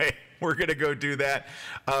anyway, we're gonna go do that.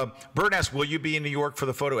 Bert asked, will you be in New York for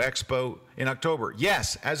the Photo Expo in October?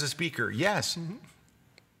 Yes, as a speaker. Yes.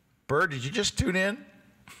 Bert, did you just tune in?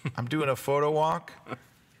 I'm doing a photo walk,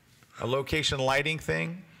 a location lighting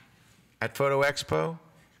thing at Photo Expo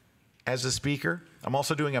as a speaker. I'm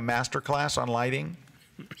also doing a master class on lighting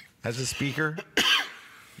as a speaker.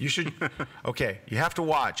 You should, okay, you have to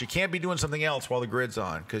watch. You can't be doing something else while the grid's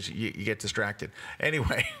on because you get distracted.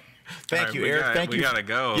 Anyway, thank you, Erik. Thank you. We got to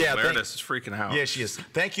go. Yeah, Meredith is freaking out. Yeah, she is.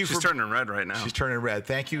 Thank you. She's turning red right now. She's turning red.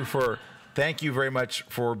 Thank you very much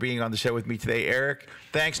for being on the show with me today, Erik.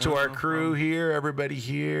 Thanks to our crew here, everybody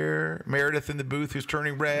here. Meredith in the booth who's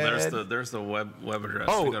turning red. There's the web address.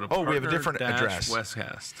 We have a different address.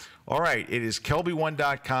 Westcast. All right, it is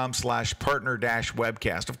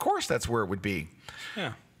kelbyone.com/partner-webcast. Of course, that's where it would be.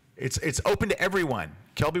 Yeah. It's open to everyone.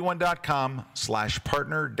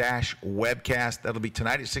 kelbyone.com/partner-webcast. That'll be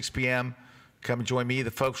tonight at 6 p.m. Come and join me,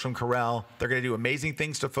 the folks from Corel. They're going to do amazing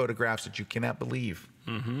things to photographs that you cannot believe.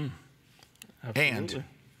 Mm-hmm. Absolutely. And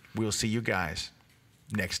we'll see you guys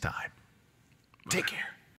next time. Take care.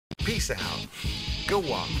 Peace out. Go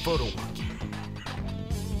walk, photo walk.